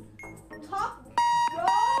circles, top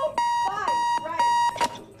row 5, right.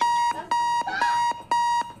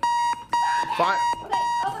 Five. Okay,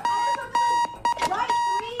 other circles, right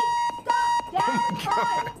 3, stop, down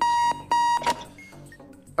 5.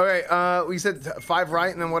 Okay, we said 5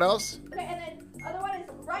 right, and then what else? Okay, and then other one is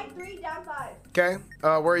right 3, down 5. Okay,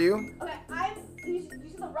 where are you? Okay, you see the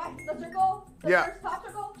circle, the Yeah. first top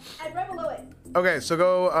circle, I'm right below it. Okay, so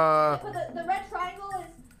go, But the red triangle is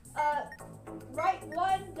right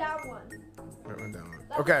 1, down 1. right one down.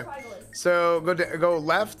 That's Okay, what the triangle is. so go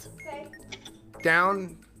left, Okay,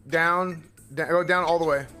 down, go down all the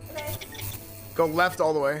way. okay, Go left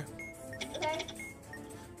all the way. okay,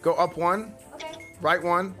 Go up 1, okay, right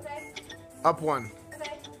 1, okay, up 1,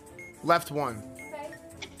 okay, left 1, okay,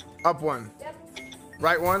 up 1, yep,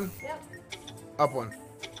 right 1, yep. up 1.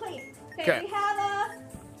 Clean. Okay. Okay, we have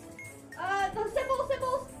the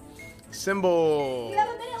symbols. Symbol. We have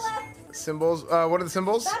a minute left. Symbols. What are the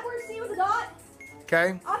symbols? Backwards C with a dot.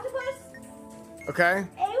 Okay. Octopus. Okay.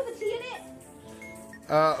 A with a T in it.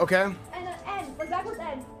 Okay. And an N, like backwards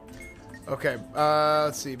N. Okay.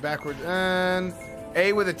 Let's see. Backward and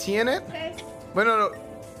A with a T in it. Okay. Wait, no.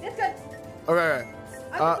 That's good. Okay.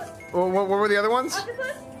 Octopus. What were the other ones?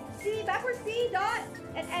 Octopus. C, backwards C, dot,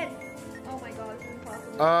 and N. Oh my god, this is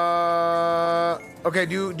impossible. Okay.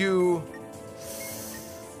 Do.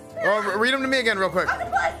 Oh, read them to me again, real quick.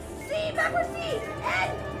 Octopus. C, backwards C,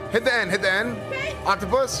 N. Hit the N. Okay.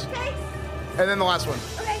 Octopus. Okay. And then the last one.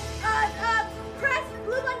 Okay. Press.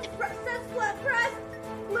 Blue button. Press.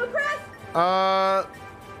 Blue press.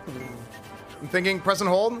 I'm thinking press and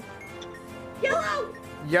hold. Yellow.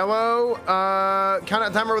 Yellow. Count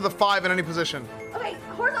out timer with a 5 in any position. Okay.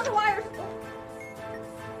 Horizontal wires.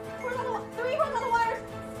 3 horizontal wires.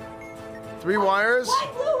 3 wires.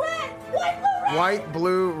 White, blue, red. White, blue, red. White,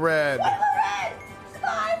 blue, red. White, blue, red.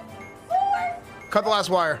 5, 4. Cut the last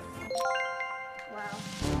wire. Wow.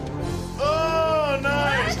 Oh,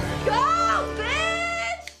 Let's go,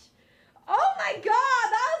 bitch! Oh my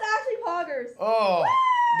god, that was actually poggers. Oh,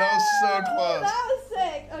 that was so close. That was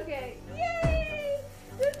sick. Okay. Yay!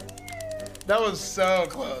 That was so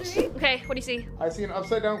close. Okay, what do you see? I see an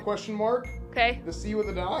upside down question mark. Okay. The C with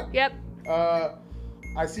a dot. Yep.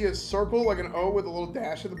 I see a circle, like an O with a little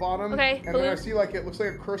dash at the bottom. Okay, And balloon. then I see like, it looks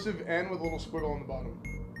like a cursive N with a little squiggle on the bottom.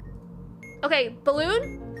 Okay,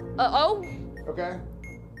 balloon. O. Okay?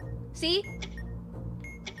 C.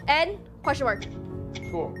 N. Question mark.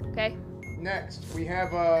 Cool. Okay. Next, we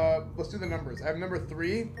have, let's do the numbers. I have number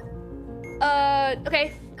 3.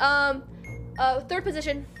 Okay. Third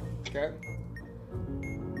position. Okay.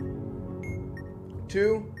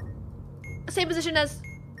 2. Same position as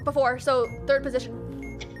before, so third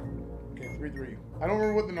position. Okay, 3, 3. I don't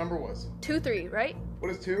remember what the number was. 2, 3, right? What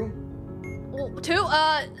is 2? Well, 2.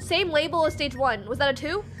 Same label as stage 1. Was that a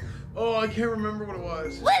 2? Oh, I can't remember what it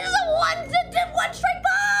was. What is a one straight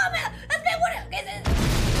bomb? That's been what it is.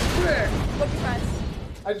 What'd you press?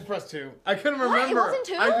 I just pressed 2. I couldn't What? It remember. wasn't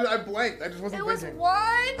 2? I blanked. I just wasn't It was thinking. 1.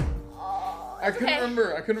 Oh, I couldn't okay.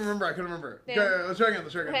 remember. I couldn't remember. Damn. Okay, let's try again.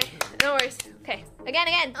 Okay, no worries. Okay,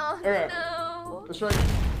 again. Oh, Okay. no. Let's try again.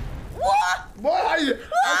 What? What? I was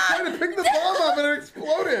trying to pick the bomb up and it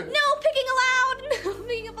exploded. No, picking aloud. No,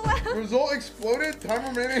 picking up aloud. Result exploded. Time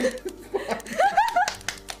remaining.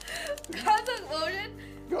 How's the explosion?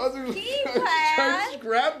 God, I Keypad. just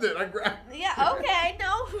grabbed it. I grabbed it. Yeah, okay,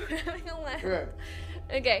 no. Picking aloud. Okay.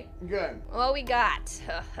 Okay, Good. what we got?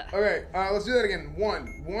 Okay, let's do that again.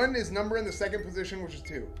 1. 1 is number in the second position, which is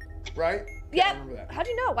 2. Right? Yeah. Yep. Remember that. How'd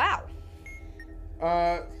you know? Wow.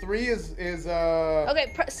 3 is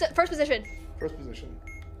Okay, first position. first position.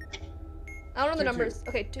 I don't know the 2, numbers.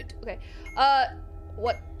 Okay, 2. Okay.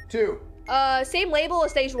 What? 2. Same label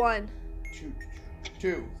as stage 1.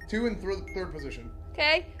 2. 2 in third position.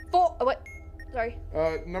 Okay. 4. What? Sorry.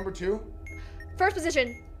 Number 2. First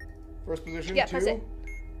position. First position. Yeah, 2. press it.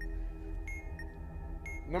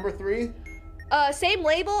 Number 3. Same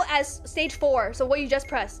label as stage 4. So what you just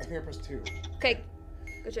pressed. I think I pressed 2. Okay.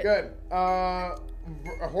 Good shit. Good.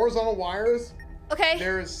 Horizontal wires. Okay.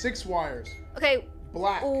 There is 6 wires. Okay.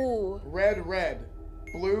 Black. Ooh. Red, red.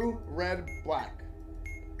 Blue, red, black.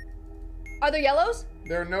 Are there yellows?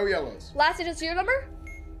 There are no yellows. Last digit serial number?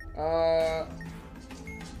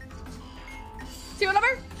 Serial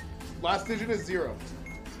number? Last digit is 0.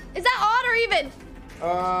 Is that odd or even?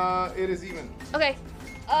 It is even. Okay.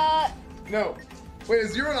 No. Wait,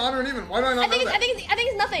 is 0 an odd or an even? Why do I not know that? I think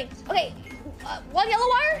it's nothing. Okay. 1 yellow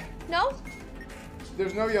wire? No?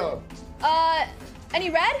 There's no yellow. Any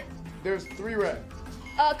red? There's 3 red.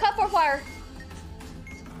 Cut 4 wire.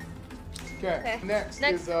 Okay. Next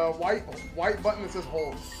is white button that says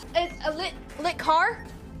hold. It's a lit car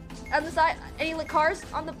on the side. Any lit cars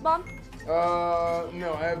on the bomb?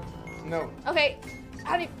 No, I have no. Okay.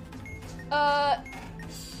 How do you?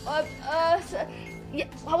 Yeah.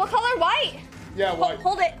 What color? White. Yeah, white.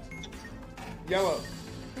 Hold it. Yellow.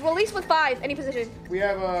 Release with 5. Any position. We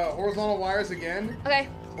have horizontal wires again. Okay.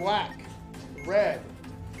 Black, red,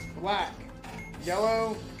 black,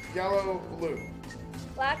 yellow, yellow, blue.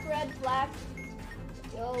 Black, red, black,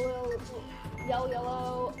 yellow,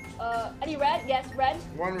 yellow. Any red? Yes, red.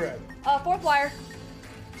 1 red. 4th wire.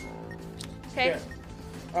 Okay.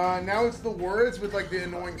 Now it's the words with like the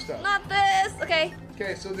annoying stuff. Not this. Okay.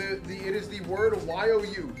 Okay, so it is the word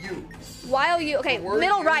Y-O-U. You. Y-O-U. Okay. The word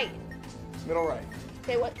Middle you. right. Middle right.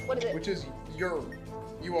 Okay. What is it? Which is your.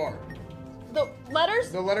 You are. The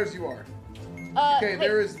letters? The letters you are. Okay, wait.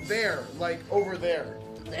 there is there, like over there.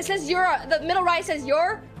 It says your. The middle right says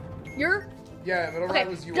your. Your. Yeah, middle right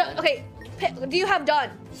was you are. Okay. Do you have done?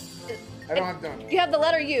 I don't have done. Do you have the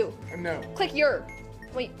letter U? No. Click your.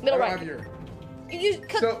 Wait. Middle I right. don't have your.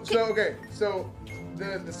 Okay. So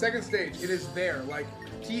the second stage, it is there, like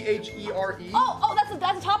T-H-E-R-E. Oh,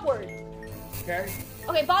 that's a top word. Okay.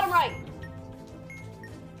 Okay, bottom right.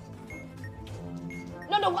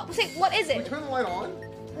 No. What is Can we it? turn the light on?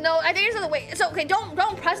 No, I think it's the other way. So okay, don't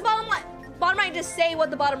press bottom right. Bottom right, just say what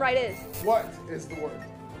the bottom right is. What is the word?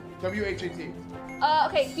 W-H-A-T.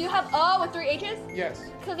 Okay. Do you have with 3 H's? Yes.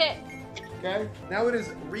 Click it. Okay. Now it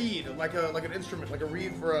is reed, like an instrument, like a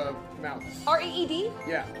reed for a mouth. R-E-E-D?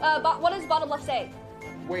 Yeah. What does bottom left say?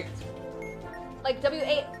 Wait. Like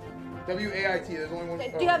W-A. W-A-I-T. There's only one.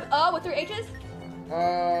 Okay. Do you have with 3 H's?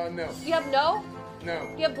 No. Do you have no? No.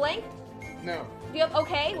 Do you have blank? No. Do you have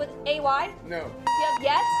okay with A-Y? No. Do you have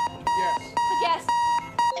yes? Yes. Click yes.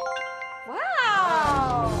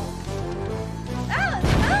 Wow. That was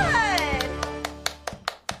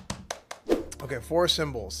good. Okay, 4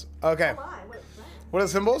 symbols. Okay. Oh my, what is that? What are the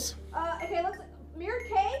symbols? Okay, looks like mirrored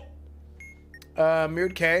K,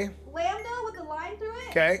 Mirrored K. lambda with the line through it.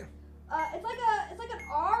 Okay. It's like an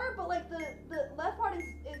R, but like the left part is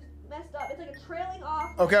messed up. It's like a trailing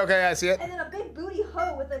off. Okay, I see it. And then a big booty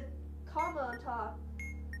hoe with a comma on top.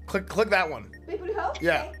 Click that one. Big booty hoe?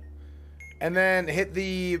 Yeah. Okay. And then hit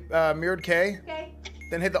the mirrored K. Okay.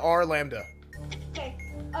 Then hit the R lambda. Okay.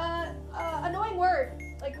 Annoying word.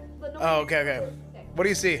 Like the annoying Oh, okay. word. What do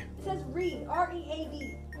you see? It says read.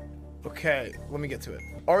 R-E-A-D. Okay, let me get to it.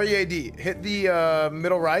 R-E-A-D. Hit the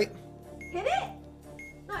middle right. Hit it?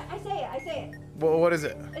 No, I say it. What is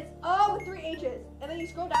it? It's O with 3 H's. And then you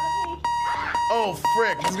scroll down the page. Oh,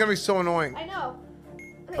 frick. This is going to be so annoying. I know.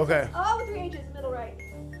 Okay. O with 3 H's, middle right.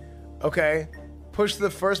 Okay. Push the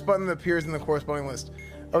first button that appears in the corresponding list.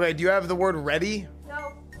 Okay, do you have the word ready?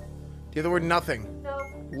 No. Do you have the word nothing? No.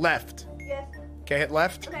 Left. Yes. Okay, hit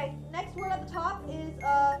left. Okay, next word at the top is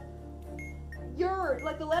your,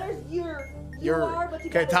 like the letters your. Your. But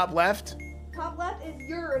together. Okay, top left. Top left is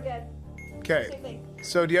your again. Okay. Same thing.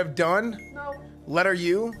 So do you have done? No. Letter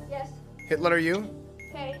U. Yes. Hit letter U.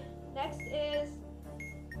 Okay, next is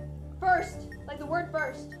first, like the word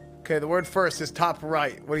first. Okay, the word first is top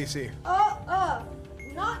right. What do you see?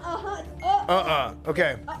 Not it's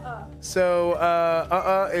Okay.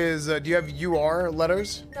 So, is, do you have UR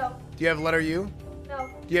letters? No. Do you have letter U? No.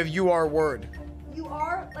 Do you have UR word? You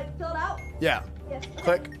are, like, filled out? Yeah. Yes. Okay.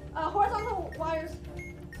 Click. Horizontal wires.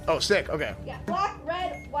 Oh, sick. Okay. Yeah. Black,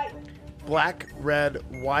 red, white. Black, red,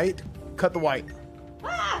 white. Cut the white.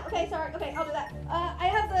 Okay, sorry. Okay, I'll do that. I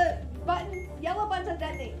have the button, yellow button says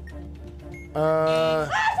detonate. Uh.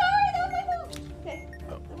 Sorry, that was my fault. Okay,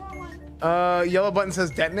 the wrong one. Yellow button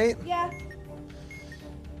says detonate. Yeah.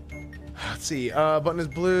 Let's see. Button is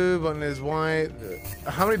blue. Button is white.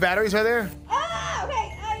 How many batteries are there? Okay,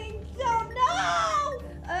 I don't know.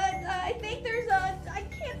 I think there's I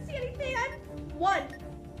can't see anything. One.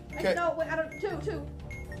 Okay. No, wait, I don't. Two.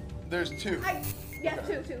 There's 2. Yeah,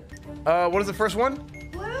 two. What is the first one?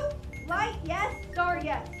 Blue, light, yes. Star,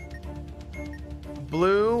 yes.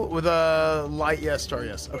 Blue with a light yes, star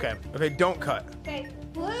yes. Okay. Okay, don't cut. Okay.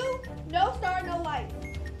 Blue, no star, no light.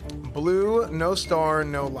 Blue, no star,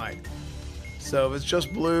 no light. So if it's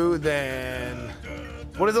just blue, then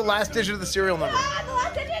what is the last digit of the serial number? The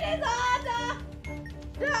last digit is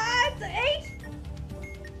it's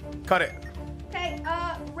 8. Cut it. Okay,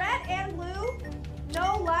 red and blue,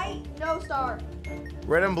 no light, no star.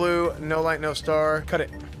 Red and blue, no light, no star. Cut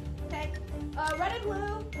it. Okay, red and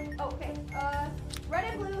blue, red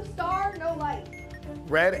and blue, star, no light.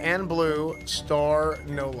 Red and blue, star,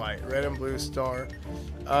 no light. Red and blue, star.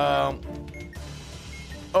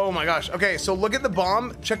 Oh my gosh. Okay, so look at the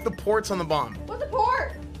bomb. Check the ports on the bomb. What's the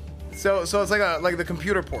port? So it's like the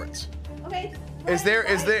computer ports. Okay. Is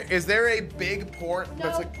there a big port No.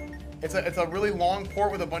 that's like it's a really long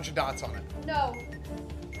port with a bunch of dots on it? No.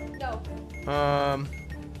 No.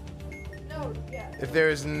 No, Yeah. if there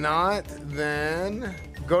is not, then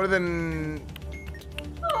go to the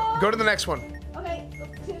next one. Okay,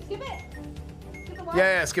 skip it. Skip the white.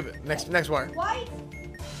 Yeah, skip it. Next wire. White,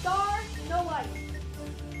 star, no light.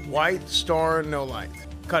 White, star, no light.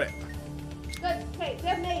 Cut it. Good. Okay, we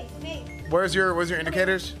have maze. Where's your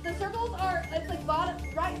indicators? The circles are, it's like bottom,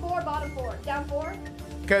 right 4, bottom 4, down 4.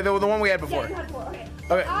 Okay, the one we had before. Yeah, you had 4. Okay.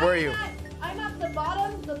 Okay, where are you? I'm at the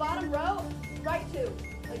bottom row, right 2.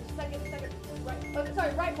 Like second, right. Oh,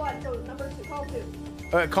 sorry, right 1. So number 2, column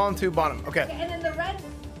 2. Column 2, bottom. Okay. Okay, and then the red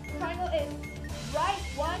triangle is right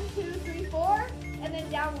 1, 2, 3, 4, and then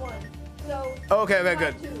down 1. So. Okay, right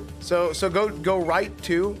good. 2. So go right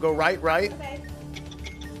 2. Go right. Okay.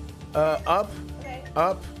 Up. Okay.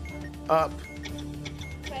 Up.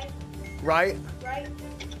 Okay. Right. Right.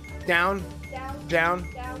 Down. Down.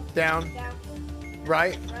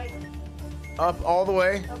 Right. Right. Up all the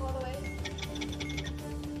way. Up all the way.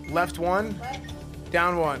 Left 1. Left.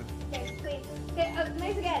 Down 1. Okay, clean. Okay,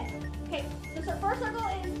 maze again. Okay, the first circle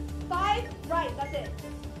is 5 right. That's it.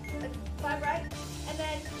 Like 5 right, and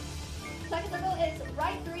then second circle is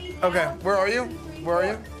right 3. Down, Okay, where are you? 2, 3, Where are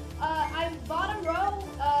 4. you? I'm bottom row,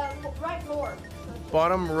 right 4.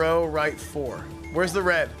 Bottom row, right 4. Where's the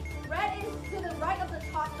red? Red is to the right of the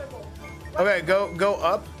top circle. Right. Okay, go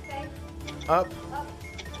up. Okay. Up.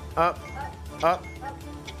 Up.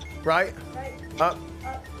 Right. Right. Up.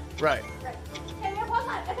 Up. Right. Right. Okay, we have one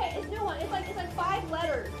time. Okay, it's new one. It's like 5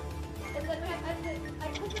 letters. It's like I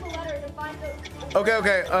click through the letters and find the.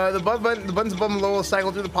 Okay. The buttons above and below will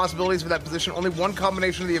cycle through the possibilities for that position. Only one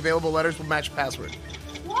combination of the available letters will match password.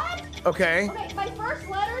 What? Okay. Okay, my first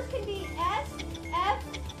letters can be S, F,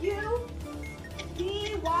 U,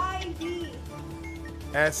 D, Y, B.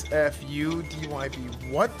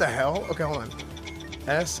 SFUDYB. What the hell? Okay, hold on.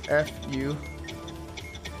 SFU.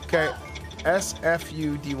 Okay.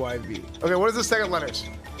 SFUDYB. Okay, what is the second letters?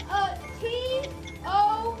 T,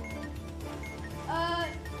 O,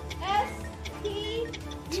 S, P,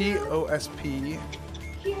 TOSP.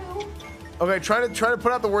 Q, Okay, try to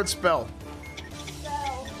put out the word spell.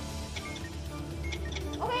 spell.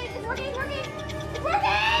 Okay, it's working, it's working. It's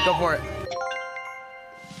working! Go for it.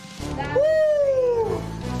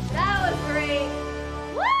 That was great.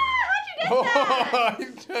 Woo! How'd you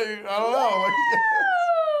get that? I don't know.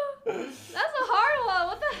 That's a hard one.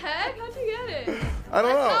 What the heck? How'd you get it? I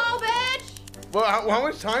don't know. Let's go, bitch. Well, how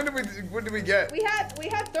much time did we get? We had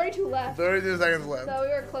 32 left. 32 seconds left. So we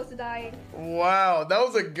were close to dying. Wow, that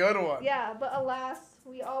was a good one. Yeah, but alas,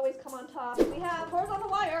 we always come on top. We have horizontal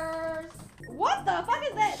wires. What the fuck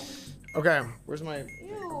is this? Okay, where's my?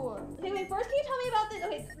 Ew. Okay, wait. First, can you tell me about this?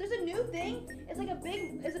 Okay, there's a new thing. It's like a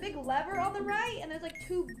big lever on the right, and there's like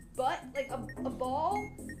 2 like a ball,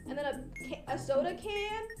 and then a soda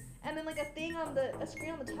can, and then like a thing on a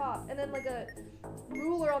screen on the top, and then like a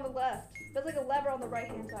ruler on the left. There's like a lever on the right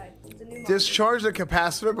hand side. It's a new model. Discharge the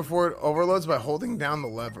capacitor before it overloads by holding down the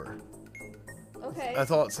lever. Okay.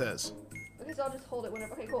 That's all it says. Okay, so I'll just hold it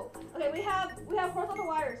whenever. Okay, cool. Okay, we have horizontal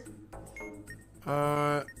wires.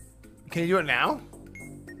 Can you do it now?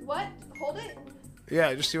 What? Hold it?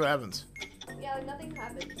 Yeah, just see what happens. Yeah, like nothing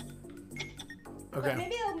happens. Okay. But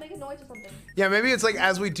maybe it'll make a noise or something. Yeah, maybe it's like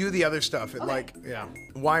as we do the other stuff, it Okay. like, yeah.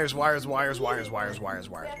 Wires. We have 4 wires.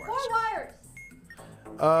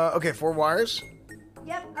 Okay, 4 wires.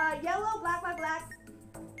 Yep, yellow, black,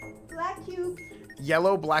 black cube.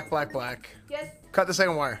 Yellow, black. Yes. Cut the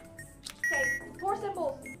second wire. Okay, 4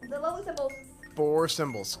 symbols. The lovely symbols. 4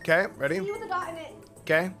 symbols. Okay, ready? C with a dot in it.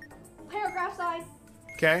 Okay. Paragraph sign.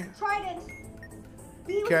 Okay. Trident.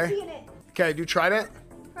 B with Okay. a T in it. Okay, do trident.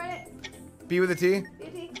 Trident. B with a T. B with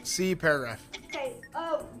a T. C paragraph. Okay,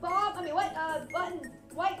 button.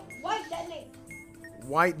 White detonate.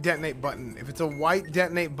 White detonate button. If it's a white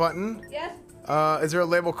detonate button, Yes. is there a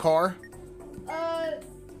label car?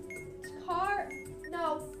 Car.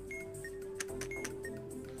 No.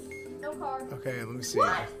 star. Okay, let me see.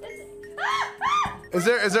 What? Is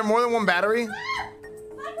there more than one battery? My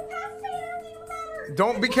capacitor doesn't even matter.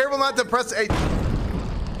 Don't be careful not to press A.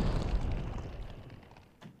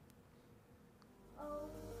 Oh,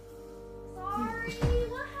 sorry.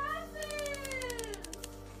 What happened?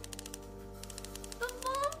 The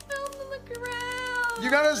bomb fell to the ground. You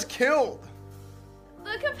got us killed.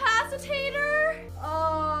 The capacitator.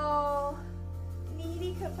 Oh,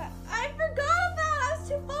 needy I forgot about it. I was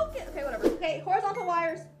too focused. Okay, whatever. Okay, horizontal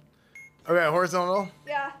wires. Okay, horizontal.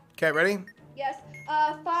 Yeah. Okay, ready? Yes.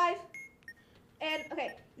 5. And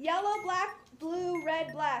okay, yellow, black, blue,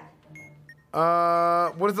 red, black.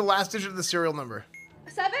 What is the last digit of the serial number?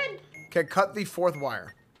 7. Okay, cut the 4th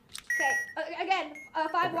wire. Okay. Again,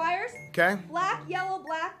 5 wires. Okay. Black, yellow,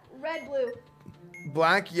 black, red, blue.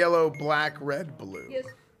 Black, yellow, black, red, blue. Yes.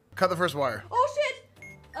 Cut the 1st wire. Oh shit.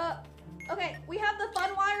 Okay. We have the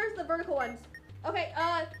fun wires, the vertical ones. Okay.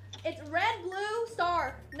 It's red, blue,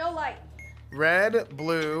 star, no light. Red,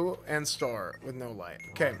 blue, and star with no light.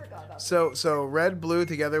 Okay. forgot about So red, blue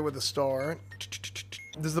together with a star.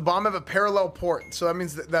 Does the bomb have a parallel port? So that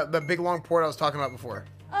means that the big long port I was talking about before.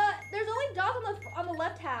 There's only dots on the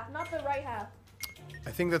left half, not the right half.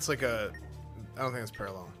 I think that's like a. I don't think it's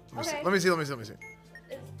parallel. Okay. Let me see. It's,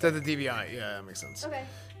 It's at the DVI. Yeah, that makes sense. okay.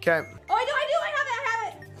 Okay. Oh, I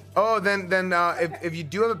have it. Oh, then if you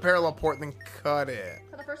do have a parallel port, then cut it.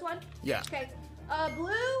 For the first one? Yeah. Okay.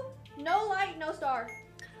 Blue, no light, no star.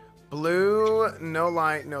 Blue, no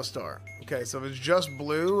light, no star. Okay, so if it's just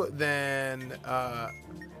blue, then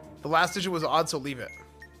the last digit was odd, so leave it.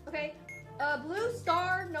 Okay. Blue,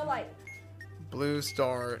 star, no light. Blue,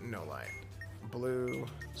 star, no light. Blue,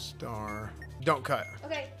 star. Don't cut.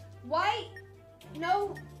 Okay. White,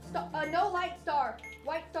 no light, star.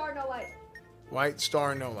 White, star, no light. White,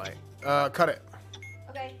 star, no light. Cut it.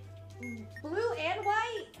 Okay. Blue and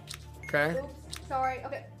white. Okay. Oops. Sorry.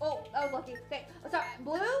 Okay. Oh, that was lucky. Okay. Sorry.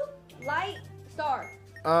 Blue, light, star.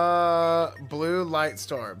 Blue, light,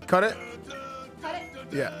 star. Cut it. Cut it.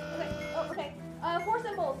 Yeah. Okay. Oh, okay. 4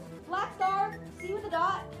 symbols. Black star, C with a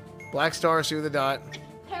dot, Black star, C with a dot.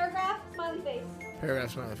 paragraph, smiley face.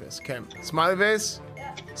 Paragraph, smiley face. Okay. Smiley face.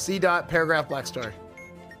 Yeah. C dot, paragraph, black star.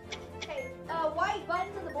 Okay. White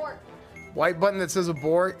button to the board. White button that says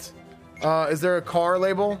abort. Is there a car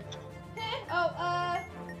label?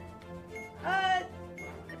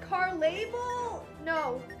 Car label?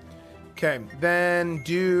 No. Okay, then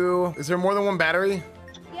is there more than one battery?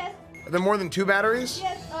 Yes. Are there more than 2 batteries?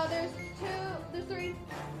 Yes. There's 3.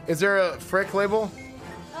 Is there a frick label?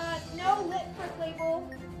 No lit frick label.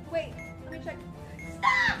 Wait, let me check.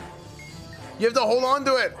 Stop! You have to hold on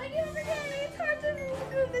to it. I keep forgetting. It's hard to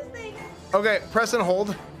move this thing. Okay, press and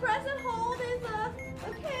hold. Press and hold is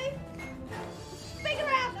okay. Spin it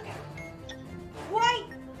around. Okay. White.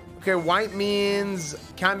 Okay, white means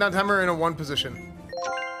countdown timer in a 1 position.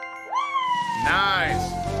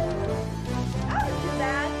 Nice. That was too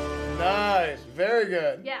bad. Nice. Very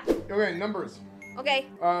good. Yeah. Okay, numbers. Okay.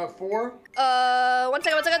 4. 1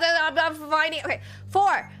 second. I'm finding. Okay.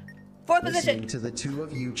 4. 4th Listening position. to the two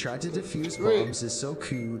of you try to defuse Three. bombs is so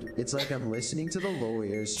cool. It's like I'm listening to the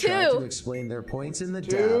lawyers 2. try to explain their points in the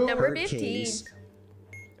Two. Dow Number per 15. case.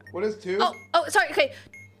 What is 2? Oh, sorry. Okay.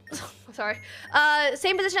 I'm sorry.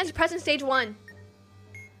 Same position as you press in stage 1.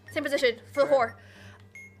 Same position for 4.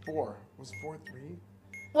 4. Was 4 3?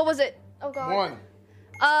 What was it? Oh god.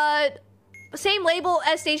 1. Same label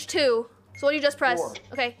as stage 2. So what do you just press? 4.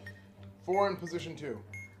 Okay. 4 in position 2.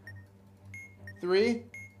 3.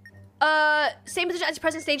 Same position as you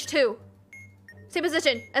press in stage 2. Same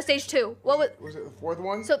position as stage 2. What was? Was it the 4th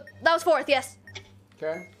one? So that was 4th. Yes.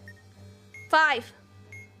 Okay. 5.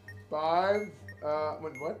 5.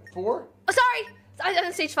 What? 4? Oh, sorry. I'm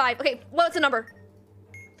in stage 5. Okay. What's the number?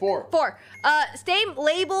 4. 4. Same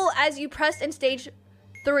label as you pressed in stage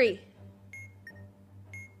 3.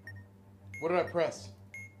 What did I press?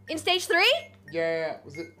 In stage 3? Yeah.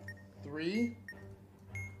 Was it 3?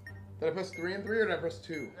 Did I press 3 and 3 or did I press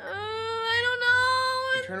 2? I I'm don't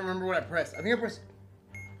know. trying to remember what I pressed. I think I pressed.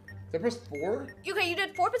 Did I press 4? Okay, you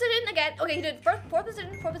did 4th position again. Okay, you did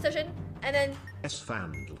 4th position, and then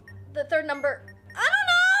Esfand. the 3rd number. I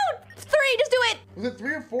don't know. 3. Just do it. Was it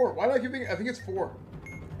 3 or 4? Why do I keep thinking? I think it's 4.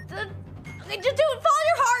 Okay, just do it. Follow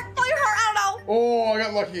your heart. Follow your heart. I don't know. Oh, I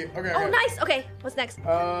got lucky. Okay. Oh, nice. Okay, what's next?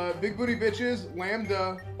 Big booty bitches.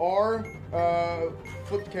 Lambda. R.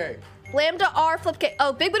 Flip K. Lambda R flip K.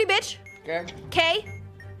 Oh, big booty bitch. Okay. K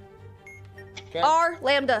Okay. R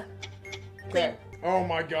lambda. Okay. Oh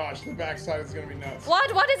my gosh, the backside is gonna be nuts.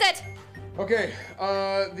 What? What is it? Okay.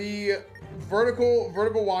 The vertical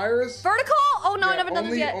wires. Vertical? Oh no, Yeah, I've never done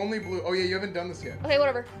this yet. Only blue. Oh yeah, you haven't done this yet. Okay,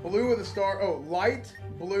 whatever. Blue with a star. Oh, light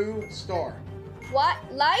blue star. What?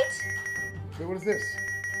 Light? Wait, what is this?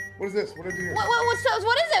 What is this? What did I do here? What is it?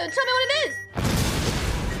 Tell me what it is.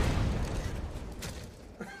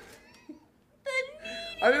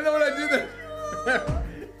 I didn't know what I did there.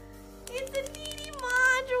 It's a needy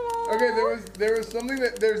module. Okay, there was something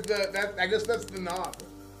that I guess that's the knob.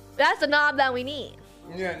 That's the knob that we need.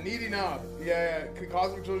 Yeah, needy knob. Yeah.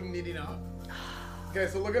 Cosmic children needy knob. Okay,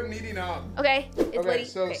 so look up needy knob. Okay, it's Okay, lady.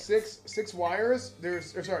 so six wires.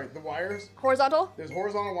 The wires. Horizontal? There's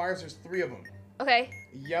horizontal wires. There's 3 of them. Okay.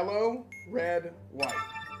 Yellow, red, white.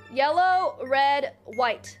 Yellow, red,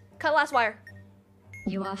 white. Cut last wire.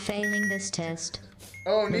 You are failing this test.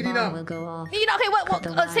 Oh, The needy bomb knob. will go off. Okay, what? Cut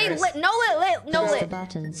the Say wires. lit. No lit. No Press the lit.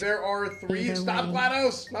 buttons. There are 3. Either Stop, way,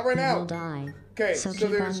 GLaDOS. Not right You now. will die. Okay, so so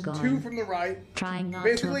keep there's on 2 going. from the right. Trying not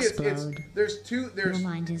Basically, to it's explode. there's 2 Your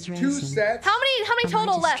mind is 2 racing. sets. How many Am I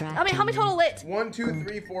total left? How many distracting total you? lit? 1, 2,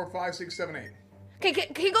 3, 4, 5, 6, 7, 8. Okay,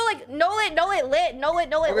 can you go like no lit, lit, no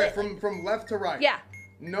lit, Okay, lit? from left to right. Yeah.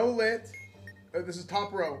 No lit. This is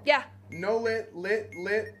top row. Yeah. No lit, lit,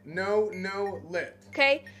 no lit.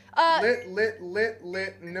 Okay. Lit,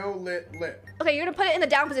 no lit. Okay, you're gonna put it in the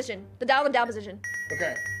down position. The down position.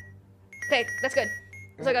 Okay. Okay, that's good.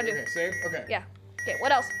 That's what I gotta do. Okay, save. Okay. Yeah. Okay,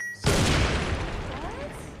 what else? So,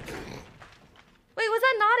 Wait, was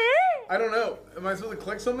that not it? I don't know. Am I supposed to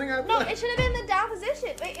click something? No, it should have been the down position.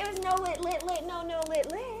 Wait, it was no lit, no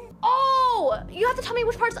lit. Oh, you have to tell me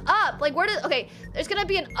which part's up. Like, where did? Okay, there's gonna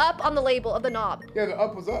be an up on the label of the knob. Yeah, the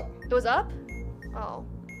up was up. It was up. Oh.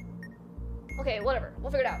 Okay, whatever.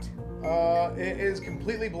 We'll figure it out. It is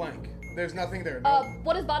completely blank. There's nothing there.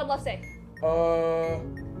 What does bottom left say?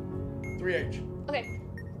 3H. Okay.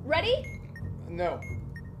 Ready? No,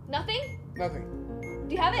 Nothing? nothing.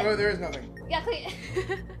 Do you have it? No, there is nothing. Yeah, click it.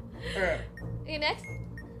 Okay. Okay, next.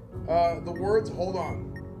 The words hold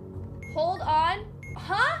on. Hold on.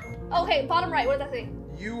 Huh? Okay, bottom right. What does that say?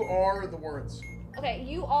 You are the words. Okay,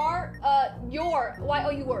 you are, your.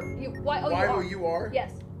 Y-O-U-R. Y-O-U-R. Y-O-U-R?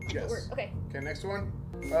 Yes. Yes. Word. Okay. Okay, next one.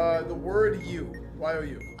 The word you.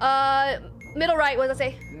 Y-O-U. Middle right. What does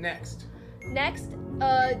that say? Next. Next.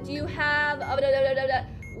 Do you have,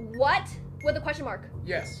 what? With a question mark.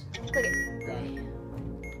 Yes. Click it. Got it.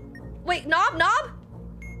 Wait, knob?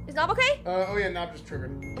 Is knob okay? Oh yeah, knob just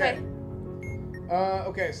triggered. Okay.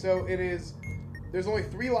 Okay, so it is, there's only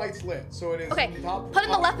 3 lights lit, so it is Okay, from top. put it in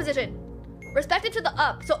the top- left position. Respected to the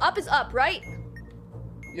up. So up is up, right?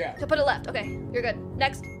 Yeah. So put it left. Okay, you're good.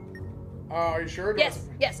 Next. Are you sure? Yes,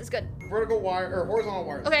 it's good. Vertical wire, or horizontal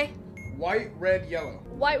wires. Okay. White, red, yellow.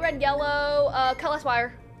 White, red, yellow, cut last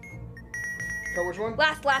wire. So which one?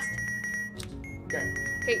 Last. Okay.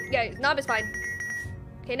 Okay, yeah, knob is fine.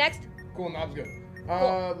 Okay, next. Cool, knob's good.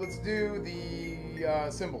 Cool. Let's do the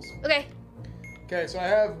symbols. Okay. Okay, so I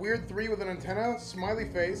have weird 3 with an antenna, smiley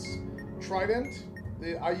face, trident,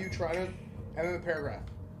 the IU trident, and then the paragraph.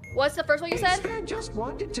 What's the first one you said? I just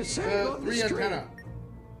wanted to say The on the 3 street. antenna.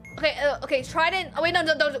 Okay, trident. Oh wait, no,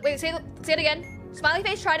 wait, say it again. Smiley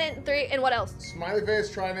face, trident, 3, and what else? Smiley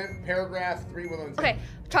face, trident, paragraph, 3 with an antenna. Okay,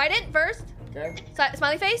 trident first. Okay.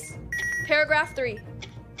 Smiley face, paragraph 3.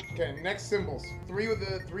 Okay, next symbols. 3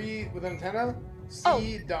 with antenna, C Oh.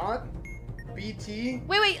 dot, BT.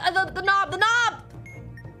 Wait, the knob.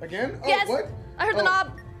 Again? Oh, Yes. what? I heard the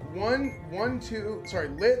knob. 1, 2, sorry,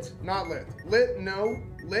 lit, not lit. Lit, no,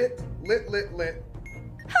 lit.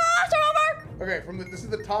 Ah, start over. Okay, this is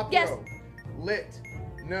the top Yes. row. Lit,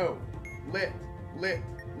 no, lit.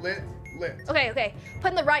 Okay. Put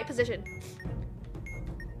in the right position.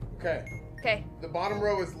 Okay. Okay. The bottom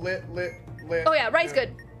row is lit. Oh yeah, right's no.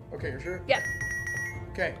 good. Okay, you're sure? Yeah.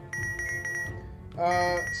 Okay.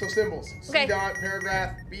 So symbols. Okay. C dot,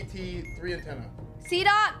 paragraph, BT, 3 antenna. C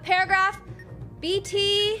dot, paragraph,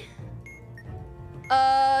 BT.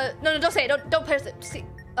 No, don't say it. Don't press it. C.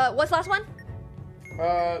 What's the last one?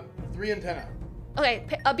 3 antenna. Okay,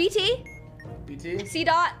 BT, BT. C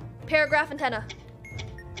dot, paragraph, antenna.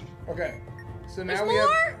 Okay. So now There's we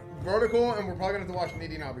more? have vertical, and we're probably gonna have to watch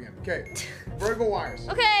Needy Knob again. Okay. Vertical wires.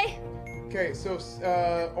 Okay. Okay, so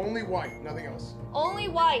only white, nothing else. Only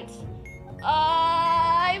white.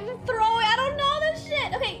 I'm throwing. I don't know this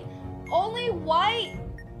shit. Okay. Only white.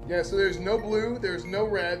 Yeah, so there's no blue, there's no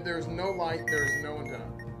red, there's no light, there's no antenna.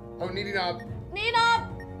 Oh, Needy Knob. Nina.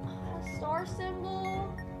 Star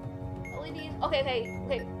symbol. LEDs.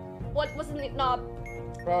 Okay. What's the knob?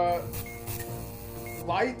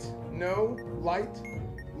 Light, no, light,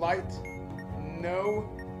 no.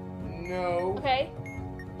 Okay.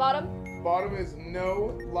 Bottom. Bottom is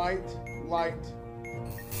no, light,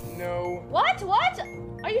 no. What?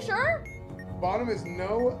 Are you sure? bottom is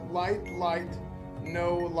no light,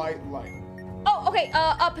 no light. Oh, okay.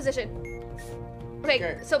 Up position.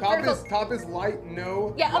 Okay, so vertical. Top is light,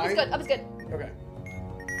 no. Yeah, up light. is good. Up is good. Okay.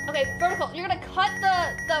 Okay, vertical. You're gonna cut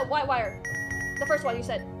the white wire. The first one you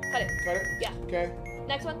said. Cut it. Cut it. Yeah. Okay.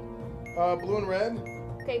 Next one. Blue and red,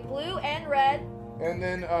 Okay, blue and red. and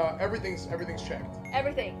then everything's checked.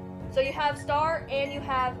 Everything. So you have star and you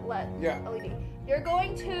have LED. Yeah. LED. You're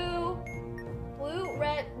going to blue,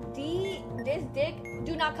 red, D. This dick.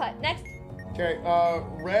 Do not cut. Next. Okay.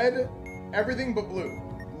 Red, everything but blue.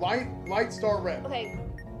 Light, star, red. Okay.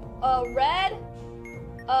 Red.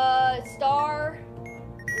 Star.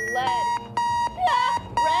 LED.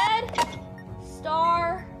 Red.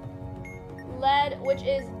 Star. LED, which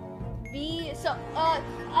is B. So, cut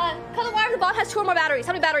the wire to the bottom has 2 or more batteries.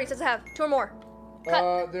 How many batteries does it have? 2 or more.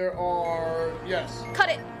 Cut. There are, yes. Cut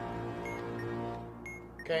it.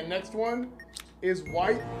 Okay, next one is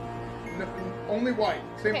white. No, only white.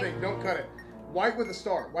 Same Okay. thing. Don't cut it. White with a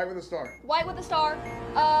star. White with a star. White with a star.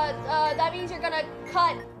 That means you're gonna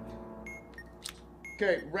cut.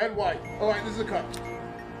 Okay, red, white. Oh, wait, this is a cut.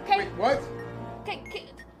 Okay. Wait, what? Okay.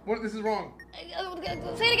 What? This is wrong. Say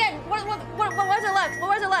it again. What is it left?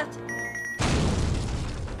 What is it left?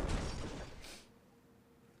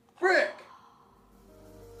 Frick!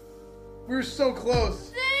 We were so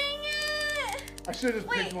close. Dang it! I should have just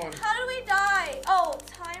Wait, picked one. how did we die? Oh,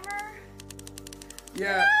 timer.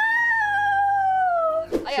 Yeah. Oh,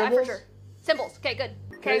 yeah, for Symbols? sure. Symbols. Okay, good.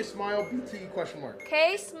 K Okay. smile BT question mark.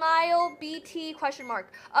 K smile BT question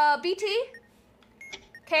mark. BT.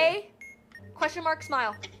 K question mark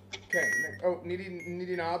smile. Okay. Oh,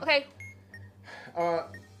 needy knob. Okay.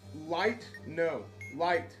 Light no.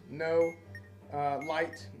 Light no.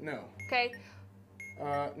 Light no. Okay.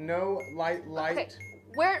 No light. Okay.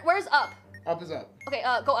 Where's up? Up is up. Okay.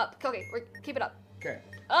 Go up. Okay. Keep it up. Okay.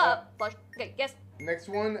 Up. Flush. Okay. Yes. Next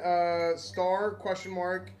one. Star question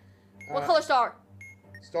mark. What color star?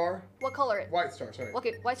 Star. What color it? White star. Sorry.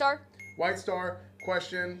 Okay. White star. White star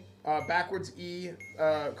question. Backwards E.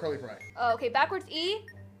 Curly fry. Okay. Backwards E.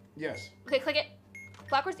 Yes. Okay. Click it.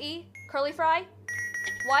 Backwards E. Curly fry.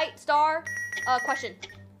 White star. Question.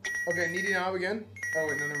 Okay. Needy knob again. Oh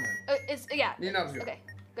wait, no, never mind. Yeah. Needy knob's good. Okay.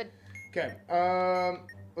 Good. Okay.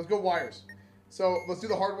 Let's go wires. So let's do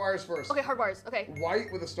the hard wires first. Okay. Hard wires. Okay.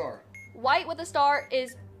 White with a star. White with a star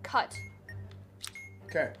is cut.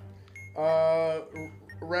 Okay.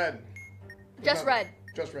 Red. Just red.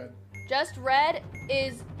 Just red. Just red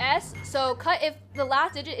is S. So cut if the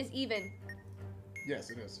last digit is even.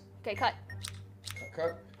 Yes, it is. Okay. Cut.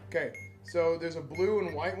 Cut. Okay. So there's a blue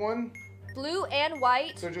and white one. Blue and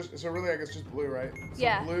white. So really, I guess just blue, right? So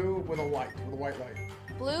Yeah. Blue with a white light.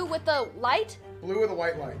 Blue with the light. Blue with a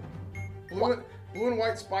white light. Blue and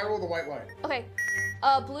white spiral with a white light. Okay.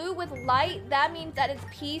 Blue with light. That means that it's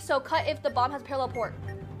P. So cut if the bomb has parallel port.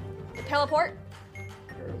 Parallel port.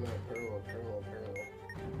 Parallel.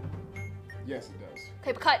 Yes, it does.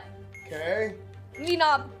 Okay. Cut. Okay. Knee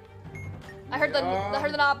knob. I heard the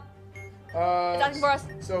knob. It's asking for us.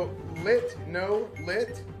 So lit, no,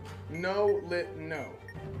 lit, no, lit, no.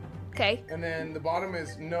 Okay. And then the bottom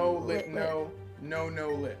is no, lit, Lit, no, no, no,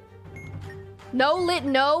 lit. No lit.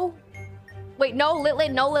 No. Wait. No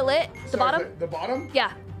lit. No lit. The Sorry, bottom. The bottom?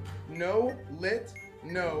 Yeah. No, lit,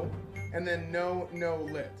 no, and then no, no,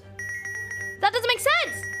 lit. That doesn't make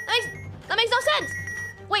sense. That makes no sense.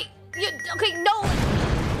 Wait. Okay. No.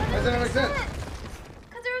 How does that not make sense?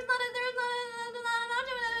 Because there was not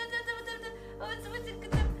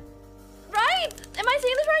right? Am I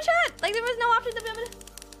seeing this right, chat? Like there was no option to.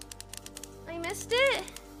 I missed it.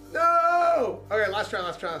 No! Okay, last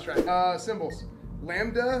try. Symbols.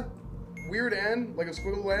 Lambda, weird N, like a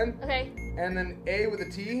squiggle N, Okay. and then A with a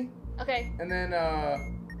T, Okay. and then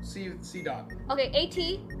C dot. Okay. AT,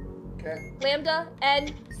 Okay. lambda,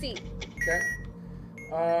 N, C. Okay.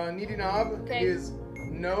 Needy knob Okay. is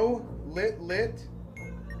no, lit,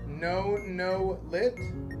 no, no, lit.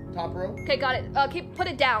 Top row. Okay, got it. Put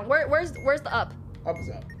it down. Where's the up? Up is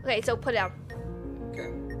up. Okay, so put it down.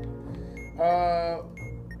 Okay.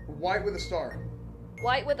 White with a star.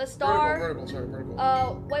 White with a star. Vertical.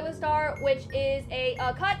 White with a star, which is a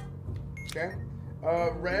cut. Okay.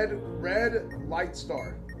 Red light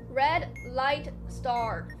star. Red light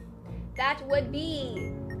star. That would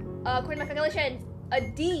be, according to my calculations, a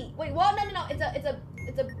D. Wait, well, no. It's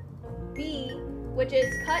a B, which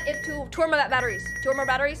is cut if two or more batteries. 2 or more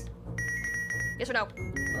batteries? Yes or no?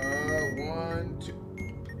 1,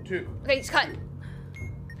 2. Okay, just cut.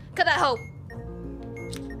 Cut that hoe.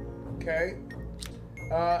 Okay.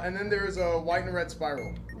 And then there's a white and red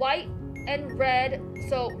spiral. White and red.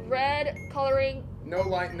 So red coloring. No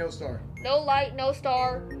light, no star. no light, no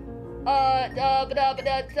star. S,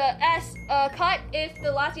 cut if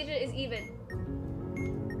the last digit is even.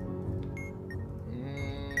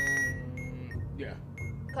 Yeah.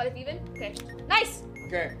 Cut if even? Okay. Nice!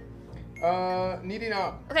 Okay. Needy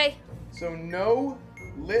knob. Okay. So no,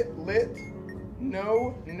 lit,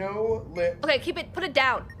 no, lit. Okay, put it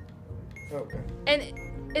down. Okay. And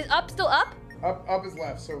is up still up? Up is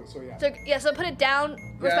left, so yeah. So yeah, so put it down, Yeah,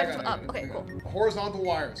 I respective got to it, up. Okay, I got cool. it. Horizontal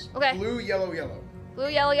wires. Okay. Blue, yellow, yellow. Blue,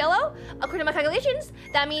 yellow, yellow. According to my calculations,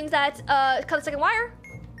 that means that cut the second wire.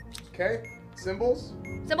 Okay. Symbols.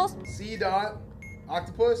 Symbols. C dot,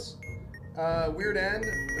 octopus, weird end,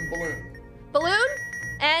 and balloon. Balloon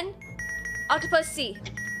and octopus C.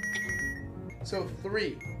 So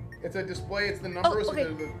 3. It's a display. It's the numbers okay.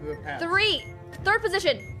 of the paths. 3. Third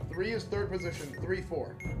position. 3 is third position. 3,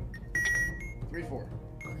 4. 3, 4.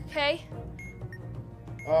 Okay.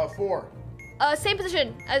 4. Same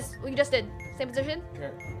position as what you just did. Same position.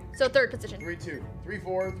 Okay. So third position. 3, 2. 3,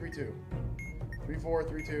 4, 3, 2. 3, 4,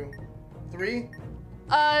 3, 2. 3.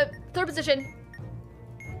 Third position.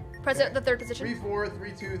 Press it the third position. 3, 4,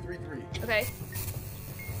 3, 2, 3, 3. Okay.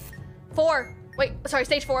 4. Wait, sorry,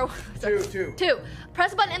 stage 4. 2, 2. 2.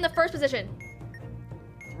 Press the button in the first position.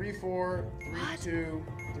 3, 4, 3, What? 2,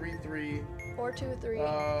 3, 3. 4, 2, 3.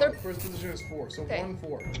 Third first position is 4. So Okay. 1,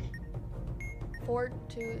 4. 4,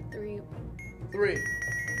 2, 3. 3.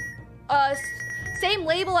 Same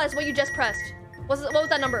label as what you just pressed. What was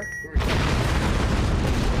that number? 3.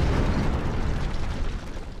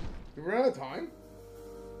 Did we run out of time?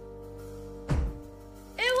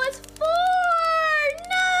 It was 4!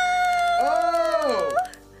 No! Oh!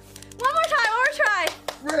 One more try.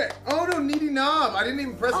 Frick! Oh no, needy knob! I didn't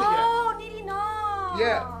even press Oh, needy knob. it yet.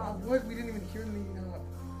 Yeah. Oh, what? We didn't even hear the needy knob.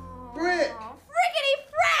 Frick! Frickety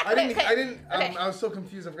frick! I didn't. Okay. I didn't. Okay. I was so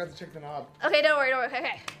confused. I forgot to check the knob. Okay, don't worry.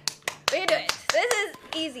 Okay. We can do it. This is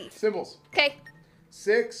easy. Symbols. Okay.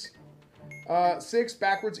 6. 6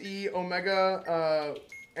 backwards E omega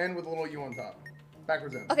N with a little U on top.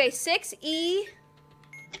 Backwards N. Okay, 6E.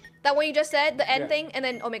 That one you just said, the N Yeah. thing, and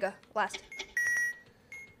then omega last.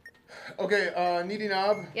 Okay. Needy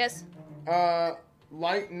knob. Yes.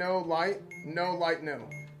 Light no light no light no.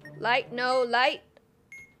 Light, no light.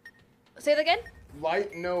 Say it again.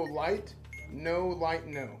 Light no light no light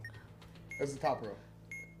no. That's the top row.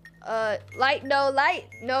 Light, no light,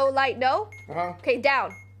 no light, no. Okay,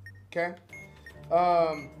 down. Okay.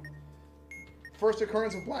 First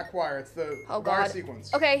occurrence of black wire. It's the Oh wire God.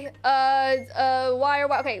 sequence. Okay. Wire.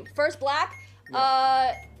 Okay. First black.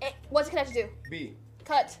 Yeah. What's it connected to? B.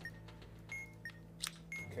 Cut.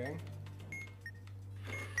 Okay.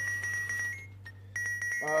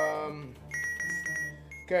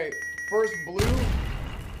 Okay. First blue.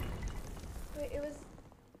 Wait, it was.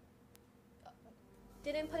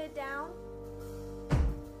 Didn't put it down.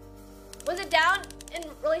 Was it down in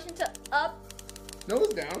relation to up? No,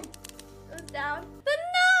 it's down. It was down. The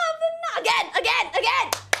knob. Again.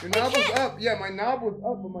 Your knob was up. Yeah, my knob was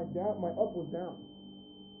up, but my up was down.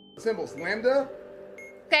 Symbols. Lambda.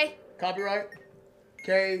 Okay. Copyright.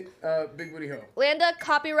 K. Big booty hoe. Lambda,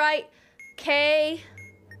 copyright. K.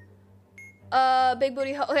 Big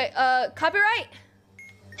booty hoe. Okay. Copyright.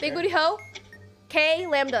 Big Okay. booty hoe. K.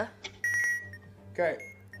 Lambda. Okay.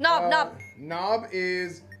 Knob. Knob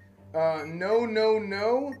is no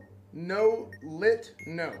lit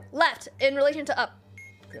no. Left in relation to up.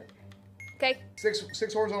 Okay. Okay.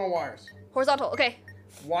 6 horizontal wires. Horizontal. Okay.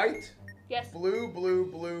 White, Yes. blue, blue,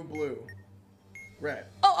 blue, blue. Red.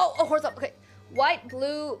 Oh, horizontal. Okay. White,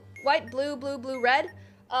 blue, blue, red.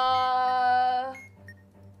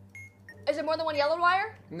 Is there more than one yellow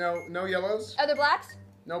wire? No yellows. Are there blacks?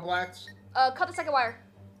 No blacks. Cut the second wire.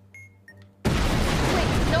 Wait,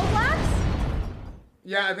 no blacks?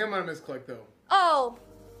 Yeah, I think I might have misclicked though. Oh,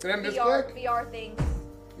 Did I misclick? VR things.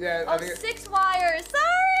 Yeah, Oh, I think. 6 wires.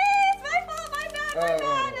 Sorry, it's my fault. My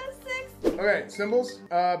bad. It's 6. Okay, symbols.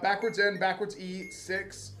 Backwards N, backwards E,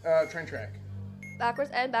 6. Train track.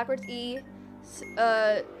 Backwards N, backwards E.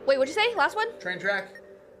 Wait, what'd you say? Last one? Train track.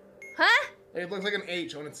 Huh? It looks like an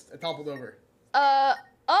H when it's toppled over.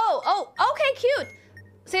 Okay, cute.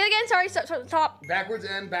 Say it again. Sorry, top. Backwards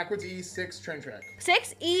N, backwards E, 6. Train track.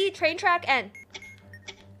 6 E train track N.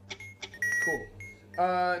 Cool.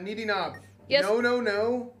 Needy knob. Yes. No lit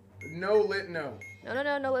no.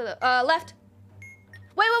 No. Left.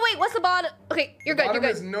 Wait. What's the bottom? Okay, you're good. Bottom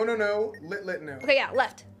You're is good. no lit no. Okay, yeah,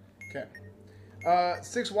 left. Okay.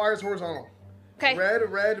 6 wires horizontal. Okay.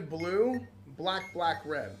 Red, blue, black,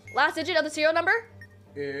 red. Last digit of the serial number.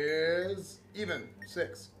 Is even.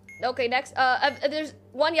 6. Okay, next. There's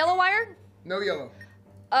one yellow wire. No yellow.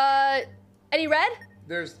 Any red?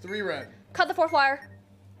 There's 3 red. Cut the 4th wire.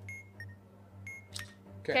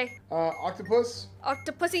 Okay. Octopus.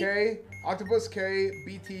 Octopussy. K. Octopus K.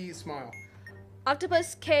 BT smile.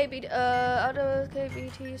 Octopus K B Octopus K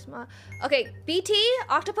BT smile. Okay, BT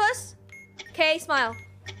octopus K smile.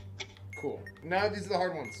 Cool. Now these are the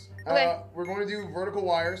hard ones. Okay. We're going to do vertical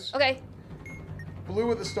wires. Okay. Blue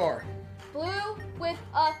with a star. Blue with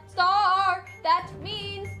a star. That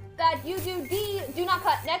means that you do D. Do not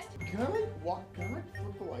cut. Next. Can I like walk? Can I like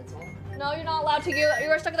flip the lights on? No, you're not allowed to. You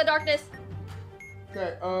are stuck in the darkness.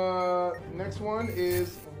 Okay. Next one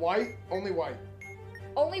is white. Only white.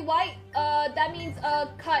 Only white. That means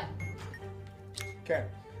cut. Okay.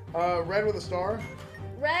 Red with a star.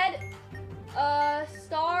 Red.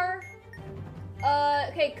 Star.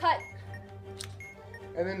 Okay, cut.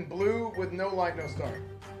 And then blue with no light, no star.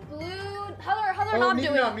 Blue. How they're not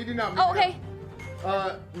doing? Medium knob. Oh, okay.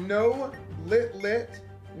 No lit.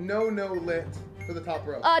 No lit for the top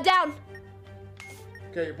row. Down.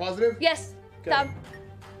 Okay, you're positive? Yes. Okay. Down.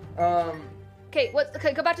 Okay,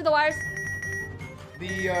 okay, go back to the wires.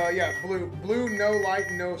 Blue, no light,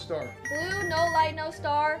 no star. Blue, no light, no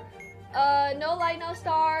star. No light, no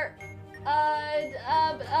star.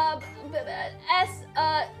 S,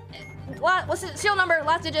 what's the serial number?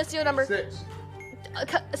 Last digit, serial number. 6.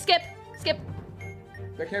 Skip.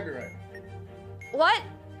 That can't be right. What?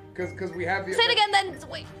 Because we have the. Say it again then,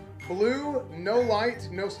 wait. Blue, no light,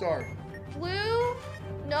 no star. Blue,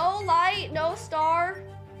 no light, no star,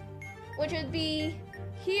 which would be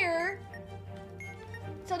here.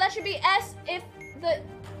 So that should be S if the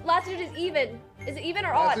last digit is even. Is it even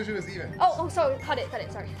or odd? Last digit is even. Oh, sorry, cut it,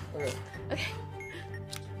 sorry. Okay.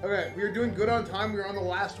 Okay, we are doing good on time. We're on the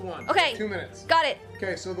last one. Okay. 2 minutes. Got it.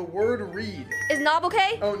 Okay, so the word read. Is knob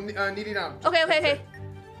okay? Oh, needy knob. Okay.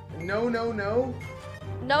 No. No. No,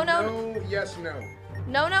 yes, no.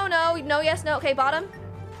 No, yes, no. Okay, bottom.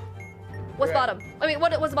 What's Okay. bottom? I mean,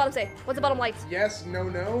 what's the bottom say? What's the bottom lights? Yes,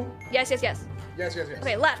 no. Yes. Yes.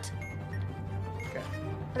 Okay, left.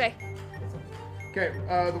 Okay. Okay.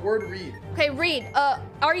 The word read. Okay, read.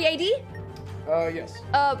 R-E-A-D? Yes.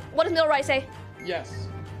 What does middle right say? Yes.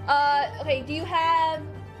 Okay, do you have,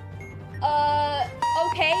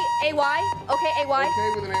 okay, A-Y? Okay, A-Y? Okay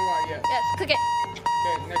with an AY, yes. Yes, click it.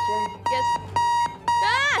 Okay, next one. Yes.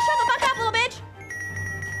 Ah, shut the fuck up, little bitch!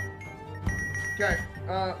 Okay.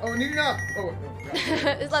 Needy knob. Oh, no.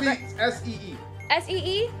 It's left, right. S-E-E.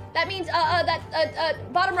 S-E-E? That means,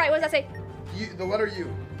 bottom right, what does that say? The letter U.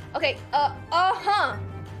 Okay, uh-huh.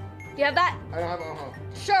 Do you have that? I don't have uh-huh.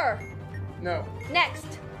 Sure. No.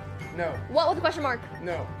 Next. No. What with a question mark?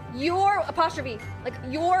 No. Your apostrophe. Like,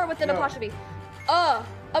 your with an No. apostrophe. I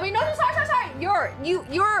mean, no, sorry. You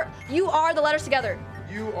are the letters together.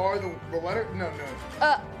 You are the letter? No.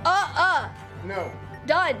 No.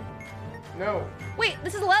 Done. No. Wait,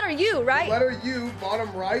 this is the letter U, right? The letter U,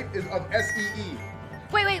 bottom right, is of S-E-E.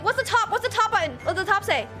 Wait, what's the top button? What does the top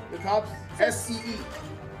say? The top's S-E-E.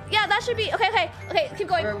 Yeah, that should be, okay, keep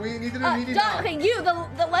going. Alright, we need to do needy done. knob. Okay, U,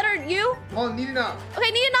 the letter U. Hold on, needy knob.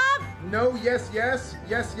 Okay, need a knob? No, yes,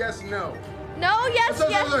 no. No, yes,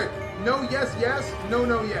 yes. Sorry. No, yes,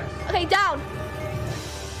 no, yes. Okay, down.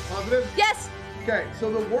 Positive? Yes. Okay,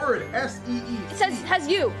 so the word S-E-E. It has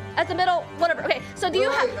U at the middle, whatever. Okay, so do you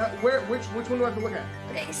have, which one do I have to look at?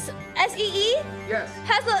 okay, so S-E-E Yes.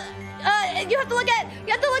 has the, you have to look at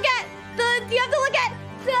the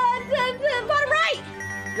bottom right.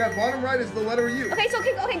 Yeah, bottom right is the letter U. Okay, do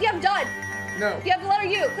you have done? No. Do you have the letter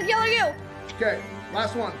U? Click the letter U. Okay,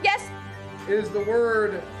 last one. Yes. Is the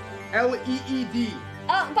word L-E-E-D.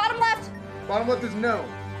 Bottom left. Bottom left is no.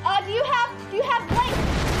 Do you have blank?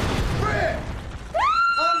 Frick!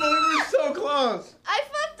 Unbelievably so close. I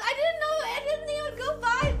didn't think it would go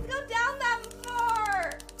down that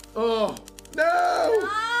far. Oh, no!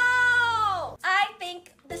 No! I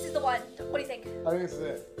think this is the one. What do you think? I think this is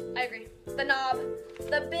it. I agree. The knob.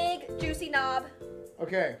 The big, juicy knob.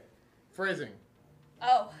 Okay, phrasing.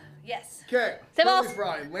 Oh, yes. Okay, Say curly both.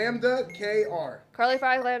 fry, lambda, K-R. Curly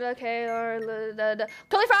fry, lambda, K-R,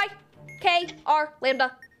 curly fry, K-R,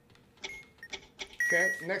 lambda.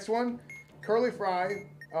 Okay, next one, curly fry,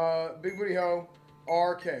 big booty hoe,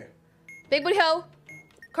 R-K. Big booty hoe,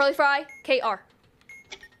 curly fry, K-R.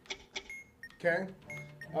 Okay,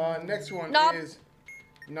 next one Knob. is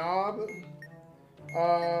knob,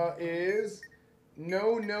 is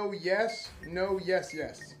no, yes,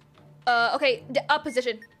 yes. Okay, up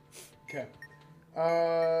position. Okay,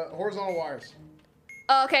 horizontal wires.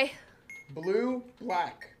 Okay, Blue,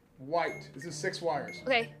 black, white. This is 6 wires.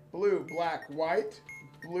 okay. Blue, black, white,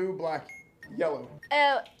 blue, black, yellow.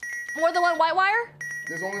 More than one white wire?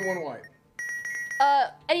 There's only one white.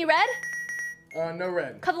 Any red? No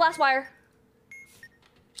red. Cut the last wire.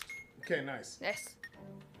 Okay, nice. Yes.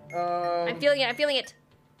 Um, I'm feeling it. I'm feeling it.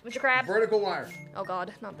 Mr. Crab. Vertical wire. Oh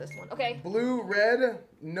God, not this one. Okay. Blue, red,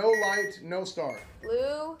 no light, no star.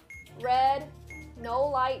 Blue, red, no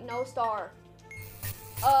light, no star.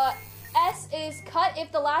 S is cut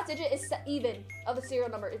if the last digit is even of the serial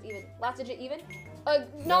number is even. Last digit even. Knob,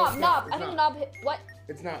 it's not, knob. it's I think the not. knob hit. What?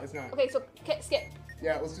 It's not. Okay, so skip.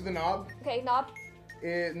 Yeah, let's do the knob. Okay, knob.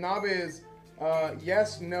 Knob is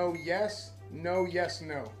yes, no, yes, no, yes,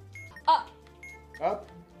 no. Up. Up.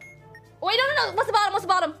 Wait, no. What's the bottom? What's the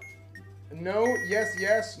bottom? No, yes,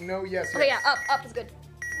 yes, no, yes, Okay, yes. yeah, up is good.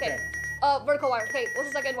 Okay. Vertical wire. Okay, what's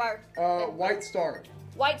the second wire? White star.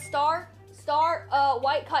 White star.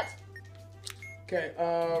 White cut. Okay,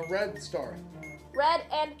 red star. Red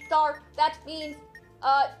and star. That means,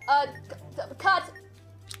 cut.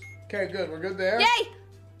 Okay, good. We're good there. Yay!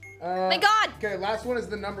 Thank God! Okay, last one is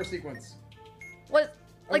the number sequence. What?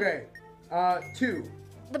 Like, Okay, 2.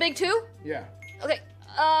 the big 2? Yeah. Okay.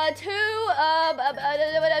 2.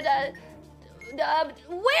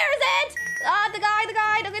 Where is it? The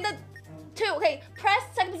guide. Okay, the 2. Okay, press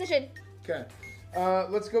second position. Okay.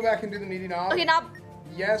 Let's go back and do the meaty knob. Okay, knob.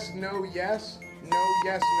 Yes, no, yes, no,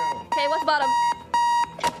 yes, no. Okay, what's bottom?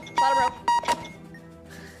 Bottom row.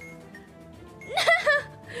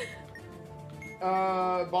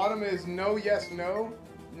 Bottom is no, yes, no,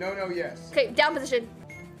 no, no, yes. Okay, down position.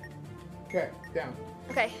 Okay, down.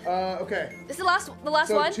 Okay. Okay. This is the last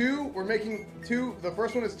So one. 2, we're making 2. The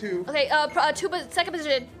first one is 2. Okay, second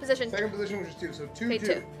position. Second position, which is 2. So 2, Okay, 2.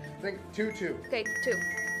 two. I think 2, 2. Okay, 2.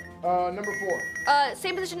 Number 4.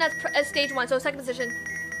 Same position as stage 1, so second position.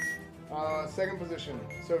 Second position.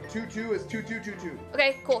 So 2, 2 is 2, 2, 2, 2.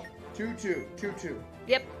 Okay, cool. 2, 2, 2, 2.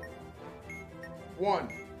 Yep. 1.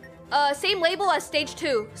 Same label as stage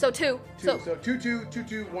 2, so 2. 2. So 2, 2, 2,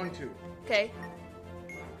 2, 1, 2. Okay.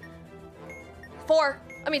 4.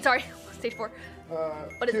 I mean, sorry, stage 4.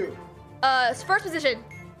 What is 2. First position.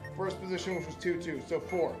 First position, which was 2, 2. So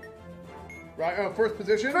 4. Right? First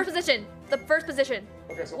position? First position. The first position.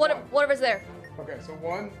 Okay, so What, 1. whatever's there. Okay, so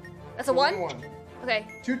 1. That's a 1? 1. Okay.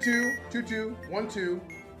 2, 2, 2, 2, 1, 2,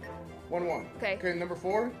 1, 1. Okay. Okay, number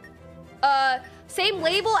 4. Same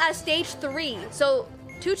label as stage 3. So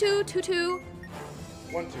 2, 2, 2, 2.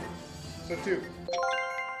 1, 2. So 2.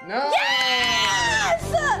 No! Yes!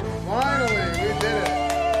 Finally, we did it.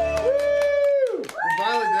 Woo! We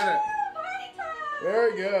finally did it. Party time!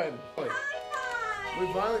 Very good. Party time!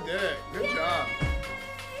 We finally did it. Good job.